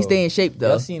ain't Yo, stay in shape though.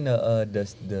 Y'all seen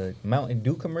the Mountain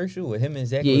Dew commercial with him and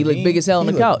Zach? Yeah, he look Levine? big as hell on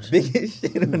He the look couch. Big as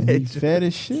shit on that. He's fat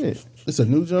as shit. It's a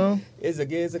new John. It's a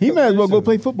He might as well go commercial.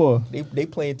 play football. They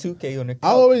playing 2K on the couch. I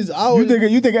always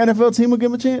You think an NFL team will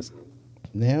give him a chance?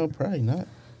 now probably not.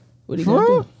 What he For gonna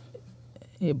real? do?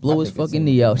 Yeah, blow his think it's fucking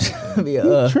knee out.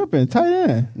 He tripping, tight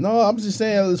end. No, I'm just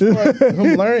saying as far as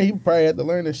him learning, he probably had to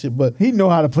learn that shit. But He know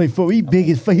how to play football. He big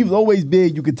as fuck. He was always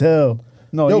big. You could tell.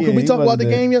 No, yo, yeah, can we he talk about wasn't the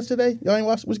big. game yesterday? Y'all ain't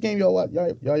watch which game y'all watch? Y'all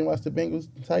ain't watch the Bengals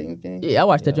Titans game? Yeah, I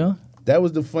watched that, John. That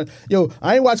was the fun. Yo,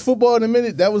 I ain't watched football in a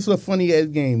minute. That was a funny ass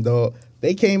game, dog.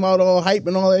 They came out all hype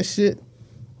and all that shit.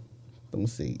 Don't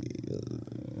say.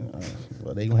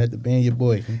 Well, they gonna have to ban your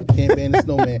boy. You can't ban the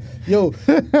snowman. Yo,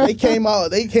 they came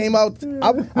out.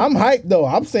 I'm hyped though.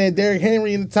 I'm saying Derrick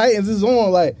Henry and the Titans is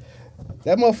on. Like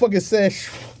that motherfucker said,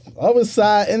 other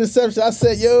side interception. I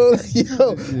said, yo.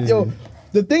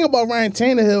 The thing about Ryan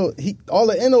Tannehill, all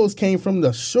the NOs came from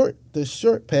the short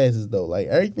passes though. Like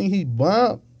everything he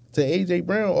bombed to AJ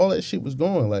Brown, all that shit was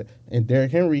going. Like, and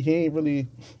Derrick Henry, he ain't really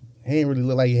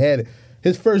look like he had it.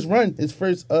 His first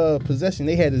possession,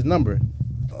 they had his number.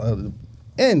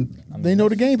 And They know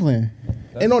the game plan.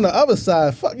 on the other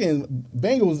side, fucking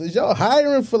Bengals, is y'all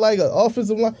hiring for like an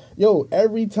offensive line? Yo,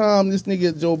 every time this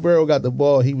nigga Joe Burrow got the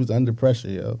ball, he was under pressure,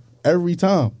 yo. Every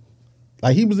time.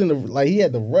 Like he was he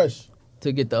had to rush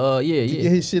To get the to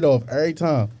get his shit off every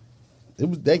time. It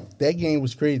was that game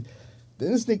was crazy.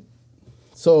 Then this nigga,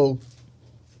 so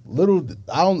little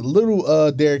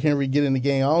Derrick Henry get in the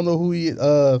game. I don't know who he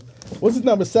what's his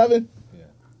number 7?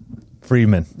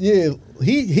 Freeman. Yeah,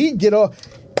 he get off.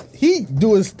 He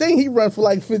do his thing. He run for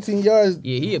like 15 yards.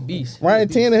 Yeah, he a beast. Ryan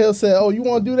Tannehill said, "Oh, you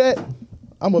want to do that?"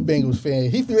 I'm a Bengals fan.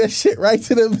 He threw that shit right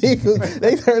to the Bengals.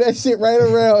 They turned that shit right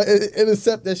around and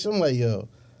intercept that shit. I'm like, yo,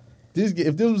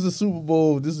 if this was a Super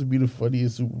Bowl, this would be the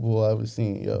funniest Super Bowl I've ever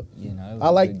seen, yo. Yeah, no, it was I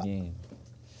a like- good game.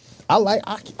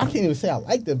 I can't even say I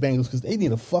like the Bengals because they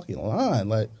need a fucking line.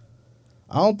 Like,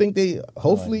 I don't think they.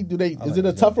 Hopefully, do they? Is it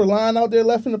a tougher line out there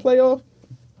left in the playoff?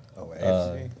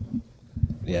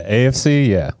 Yeah, AFC,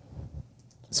 yeah.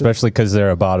 Especially because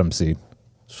they're a bottom seed.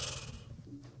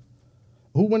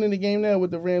 Who winning the game now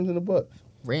with the Rams and the Bucks?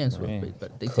 Rams were Rams big,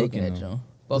 but they cooking taking that, them. John.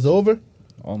 It's over.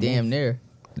 Almost. Damn near.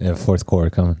 Yeah, fourth quarter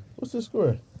coming. What's the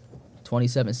score?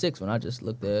 27-6 when I just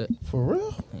looked at it. For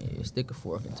real? Yeah, stick a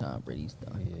fork in Tom Brady's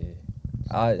done.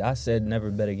 Yeah. I said never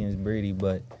bet against Brady,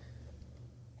 but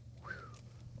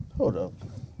Hold up.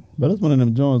 But that's one of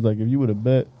them Jones. Like if you would have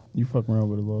bet, you fuck around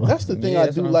with the ball. That's the thing Yeah, I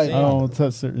that's do what I'm like. saying. I don't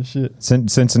touch certain shit.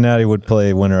 Cincinnati would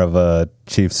play winner of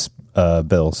Chiefs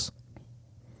Bills.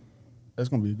 That's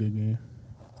gonna be a good game.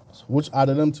 Which out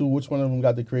of them two, which one of them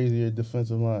got the crazier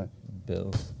defensive line?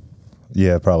 Bills.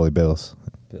 Yeah, probably Bills.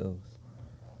 Bills.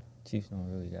 Chiefs don't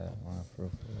really got a line for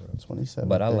real. 27.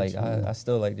 But I 13.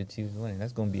 still like the Chiefs winning.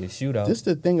 That's gonna be a shootout. This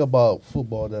the thing about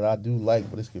football that I do like,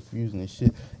 but it's confusing as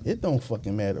shit. It don't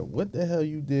fucking matter what the hell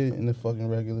you did in the fucking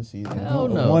regular season. Hell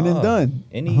no. One and done.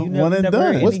 One and done.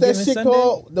 heard What's any that given shit Sunday?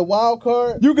 called? The wild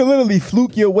card? You can literally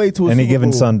fluke your way to a Any Super given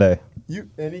Bowl. Sunday. You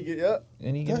Any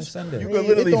given That's- Sunday. You Man, can it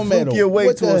literally don't fluke matter your way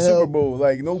what to the a Super hell- Bowl.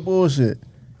 Like no bullshit.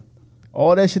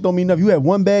 All that shit don't mean nothing. You have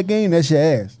one bad game, that's your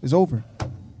ass. It's over.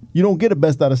 You don't get a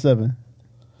best out of 7.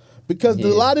 Because Yeah.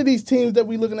 a lot of these teams that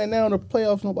we looking at now in the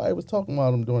playoffs, nobody was talking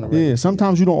about them during the regular Yeah,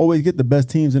 sometimes you don't always get the best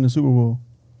teams in the Super Bowl.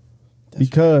 That's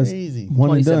because crazy.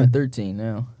 one and done. 27-13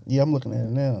 now. Yeah, I'm looking at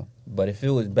it now. But if it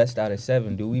was best out of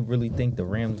 7, do we really think the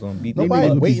Rams gonna beat the Nobody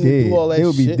They would Bucks? be waiting to do dead. all that They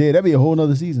would be shit. dead. That'd be a whole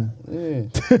nother season. Yeah,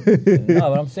 No,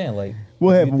 but I'm saying like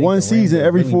We'll do have you think one the Rams season will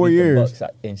every really 4 beat the years.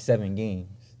 Bucks in 7 games.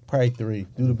 probably 3.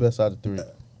 Do the best out of 3.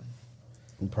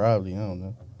 Probably, I don't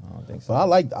know. I don't think But so.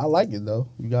 I like it though.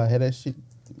 You gotta have that shit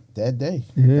that day.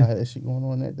 Yeah. You gotta have that shit going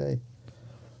on that day.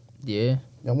 Yeah.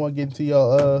 Y'all want to get into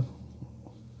your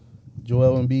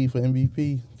Joel Embiid for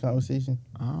MVP conversation?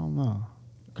 I don't know.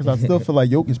 Because I still feel like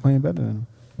Jokic playing better than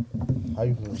him. How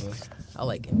you feel, bro? I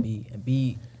like Embiid.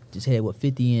 Embiid just had,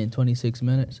 50 in 26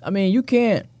 minutes? I mean, you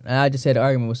can't. And I just had an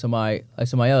argument with somebody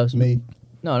else. Me.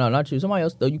 No, not you. Somebody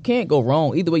else, though. You can't go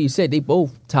wrong. Either way you said, they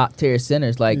both top-tier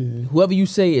centers. Like, whoever you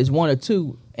say is 1 or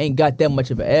 2 ain't got that much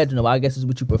of an edge on them. I guess is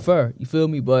what you prefer. You feel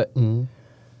me? But,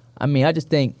 I mean, I just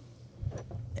think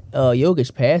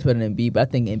Jokic passed better than Embiid, but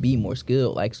I think Embiid more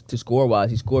skilled. Like, to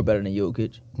score-wise, he scored better than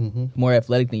Jokic. More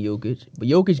athletic than Jokic. But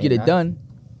Jokic get it done.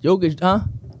 Jokic, huh?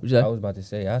 What'd you say? I was about to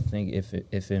say, I think if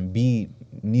Embiid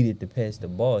needed to pass the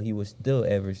ball, he would still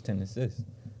average 10 assists.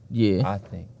 Yeah. I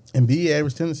think. Embiid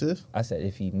averaged 10 assists. I said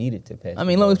if he needed to pass. I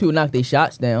mean, as long as people knock their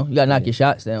shots down, you got to knock Yeah. your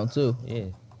shots down, too. Yeah.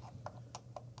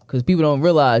 Because people don't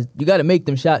realize you got to make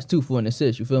them shots, too, for an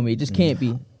assist. You feel me? It just can't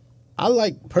be. I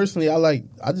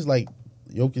just like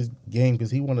Jokic's game because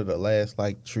he one of the last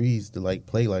like trees to like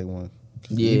play like one.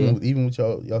 'Cause Yeah. Even with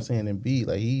y'all saying Embiid,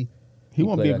 like he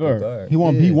Want to play be a like a guard. guard. He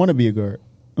want to be a guard.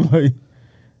 Like,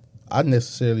 I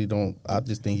necessarily don't. I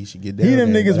just think he should get down. he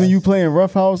them there, niggas but when you play in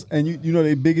rough house and you know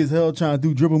they big as hell trying to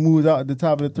do dribble moves out at the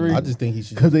top of the 3. I just think he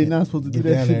should because they get- not supposed to get do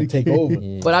that down shit. there and take again. over.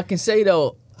 Yeah. But I can say,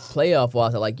 though,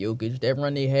 playoff-wise, I like Jokic. That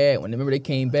run they had, remember they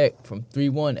came back from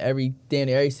 3-1 every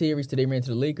series till they ran to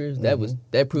the Lakers, that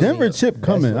proved Denver me. chip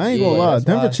coming. I ain't gonna yeah, lie. That's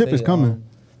why Denver I chip say, is coming.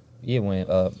 Yeah, when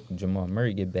Jamal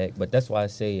Murray get back, but that's why I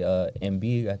say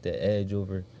Embiid got the edge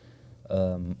over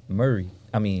Murray.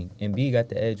 I mean, Embiid got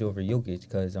the edge over Jokic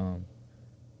because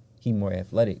he more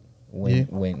athletic.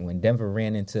 When Denver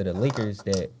ran into the Lakers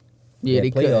that Yeah,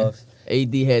 they playoffs.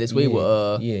 AD had his way with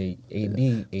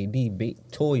AD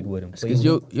toyed with him. because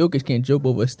played with him. Jokic can't jump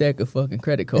over a stack of fucking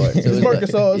credit cards. So It's it's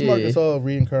Marcus like- All. It's yeah. Marcus All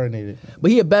reincarnated.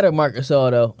 But he a better Marcus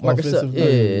All though. Marcus All, Offensive yeah.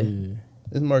 player.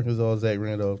 It's Marcus All. Zach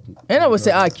Randolph. And I would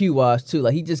say IQ wise too.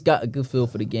 Like he just got a good feel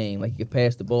for the game. Like he could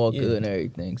pass the ball Yeah. good and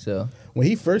everything. So When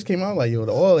he first came out, like yo,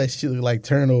 all that shit looked like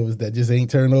turnovers that just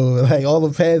ain't turnover. Like all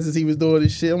the passes he was doing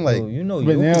and shit. I'm like, So, you know,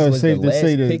 But now Jokic it's was the safe to last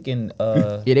say that- pick in.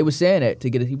 yeah, they were saying that to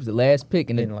get he was the last pick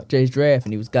in And, the like- Jay's draft,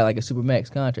 and he got like a super max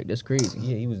contract. That's crazy.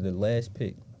 Yeah, he was the last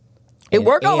pick. It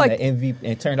worked out like the MVP,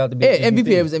 and turned out to be yeah, MVP.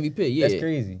 It was MVP. Yeah, That's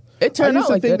crazy. It I turned used out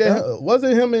to like think that. though.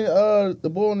 wasn't him and the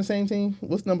Bull on the same team.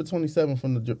 What's number 27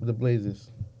 from the Blazers?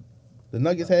 The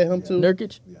Nuggets had him too.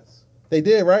 Nurkic. They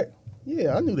did, right?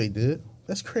 Yeah, I knew they did.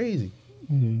 That's crazy.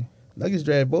 Nuggets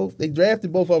drafted both. They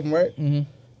drafted both of them, right? Mhm.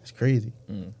 It's crazy.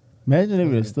 Imagine they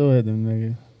would have still had them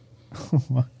niggas. Oh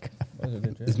my god. That was a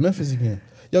good draft. It's Memphis again.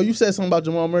 Yo, you said something about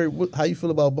Jamal Murray. How you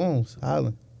feel about Bones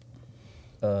Highland?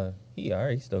 He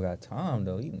already still got time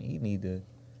though. He need to.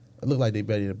 It look like they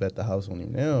ready to bet the house on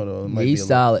him now, though. It might He's be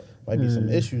solid. Might be some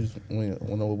issues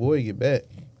when old boy get back.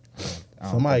 I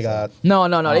don't Somebody think so. got. No. I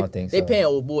They don't think they so. paying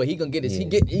old boy. He gonna get his.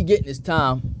 Yeah. He getting his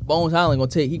time. Bones Highland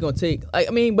gonna take. He gonna take. Like,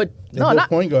 I mean, but They no, both not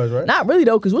point guards, right? not really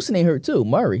though, because what's the name hurt too?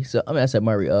 Murray. So I mean, I said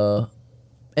Murray.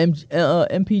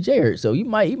 MPJ hurt. So he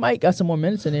might got some more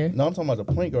minutes in there. No, I'm talking about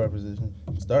the point guard position,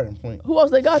 starting point. Who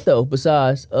else they got though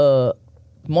besides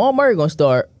Jamal Murray gonna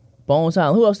start? Bones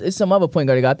Highland. Who else? It's some other point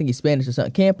guard they got. I think he's Spanish or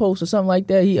something. Campos or something like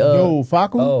that. He Yo,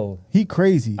 Facu? Oh. He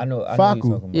crazy. I know who you're Facu.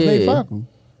 talking about. His name Yeah. Facu.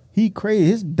 He crazy.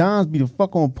 His dimes be the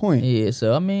fuck on point. yeah.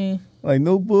 So I mean, Like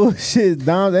no bullshit. His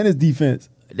dimes and his defense.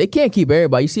 they can't keep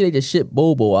everybody. You see, they just ship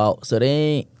Bobo out, so they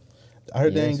ain't. I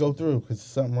heard they Yes. ain't go through because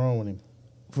something wrong with him.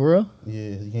 For real?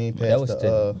 Yeah, he ain't passed That was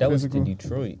the. that was to physical?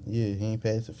 Detroit. Yeah, he ain't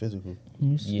passed the physical.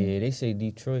 Yeah, they say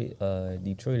Detroit.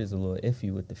 Detroit is a little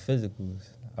iffy with the physicals.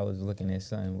 I was looking at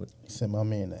something with. Sent my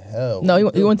man to hell. No,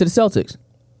 he went to the Celtics.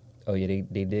 Oh yeah,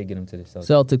 they did get him to the Celtics.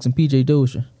 Celtics and PJ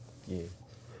Dozier. Yeah,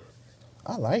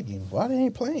 I like him. Why they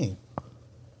ain't playing?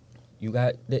 you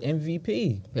got the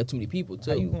MVP. Got too many people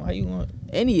How you too. gonna? How you gonna?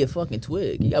 And he a fucking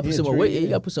twig. You gotta put Yeah, some Dre, weight. yeah. You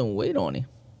gotta put some weight on him.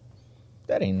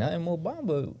 That ain't nothing. Mo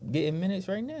Bamba getting minutes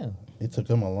right now. It took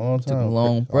him a long time. him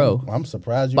long, bro. I'm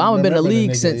surprised you. Bama been in the remember league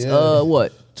nigga, since yeah.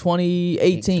 what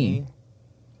 2018.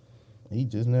 He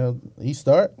just now. He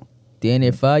start. Damn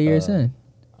near 5 years in.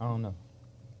 I don't know.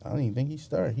 I don't even think he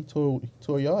started. He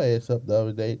tore y'all ass up the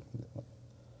other day.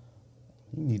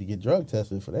 You need to get drug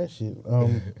tested for that shit.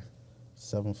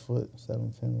 7 foot,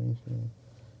 7'10" range.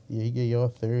 Yeah, he gave y'all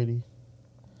 30.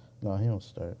 No, he don't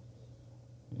start.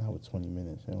 Not with 20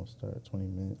 minutes. He don't start. 20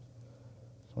 minutes.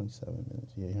 27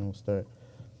 minutes. Yeah, he don't start.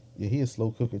 Yeah, he a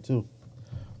slow cooker too.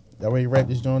 Y'all ready to wrap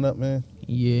this joint up, man?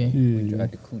 Yeah. We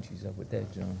dried the coochies up with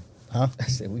that, John. Huh? I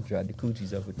said we dried the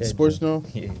coochies up with that. Sports John.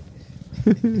 joint? Yeah.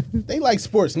 They like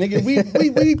sports, nigga.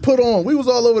 We put on. We was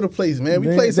all over the place, man. We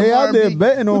They- played some they out R&B. there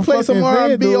betting on we played some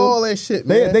fucking R&B, FanDuel. all that shit,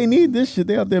 man. They need this shit.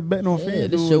 They out there betting on Yeah, FanDuel.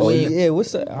 this shit Oh we ain't, yeah,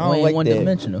 what's up? I we don't ain't like one that.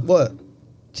 dimensional. What?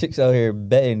 Chicks out here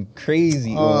betting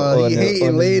crazy. Oh, he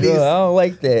hating, ladies. drug. I don't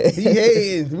like that. He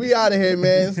hating. We out of here,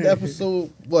 man. It's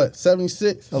episode, what,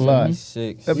 76? A lot.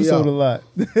 76. Episode Yeah. a lot.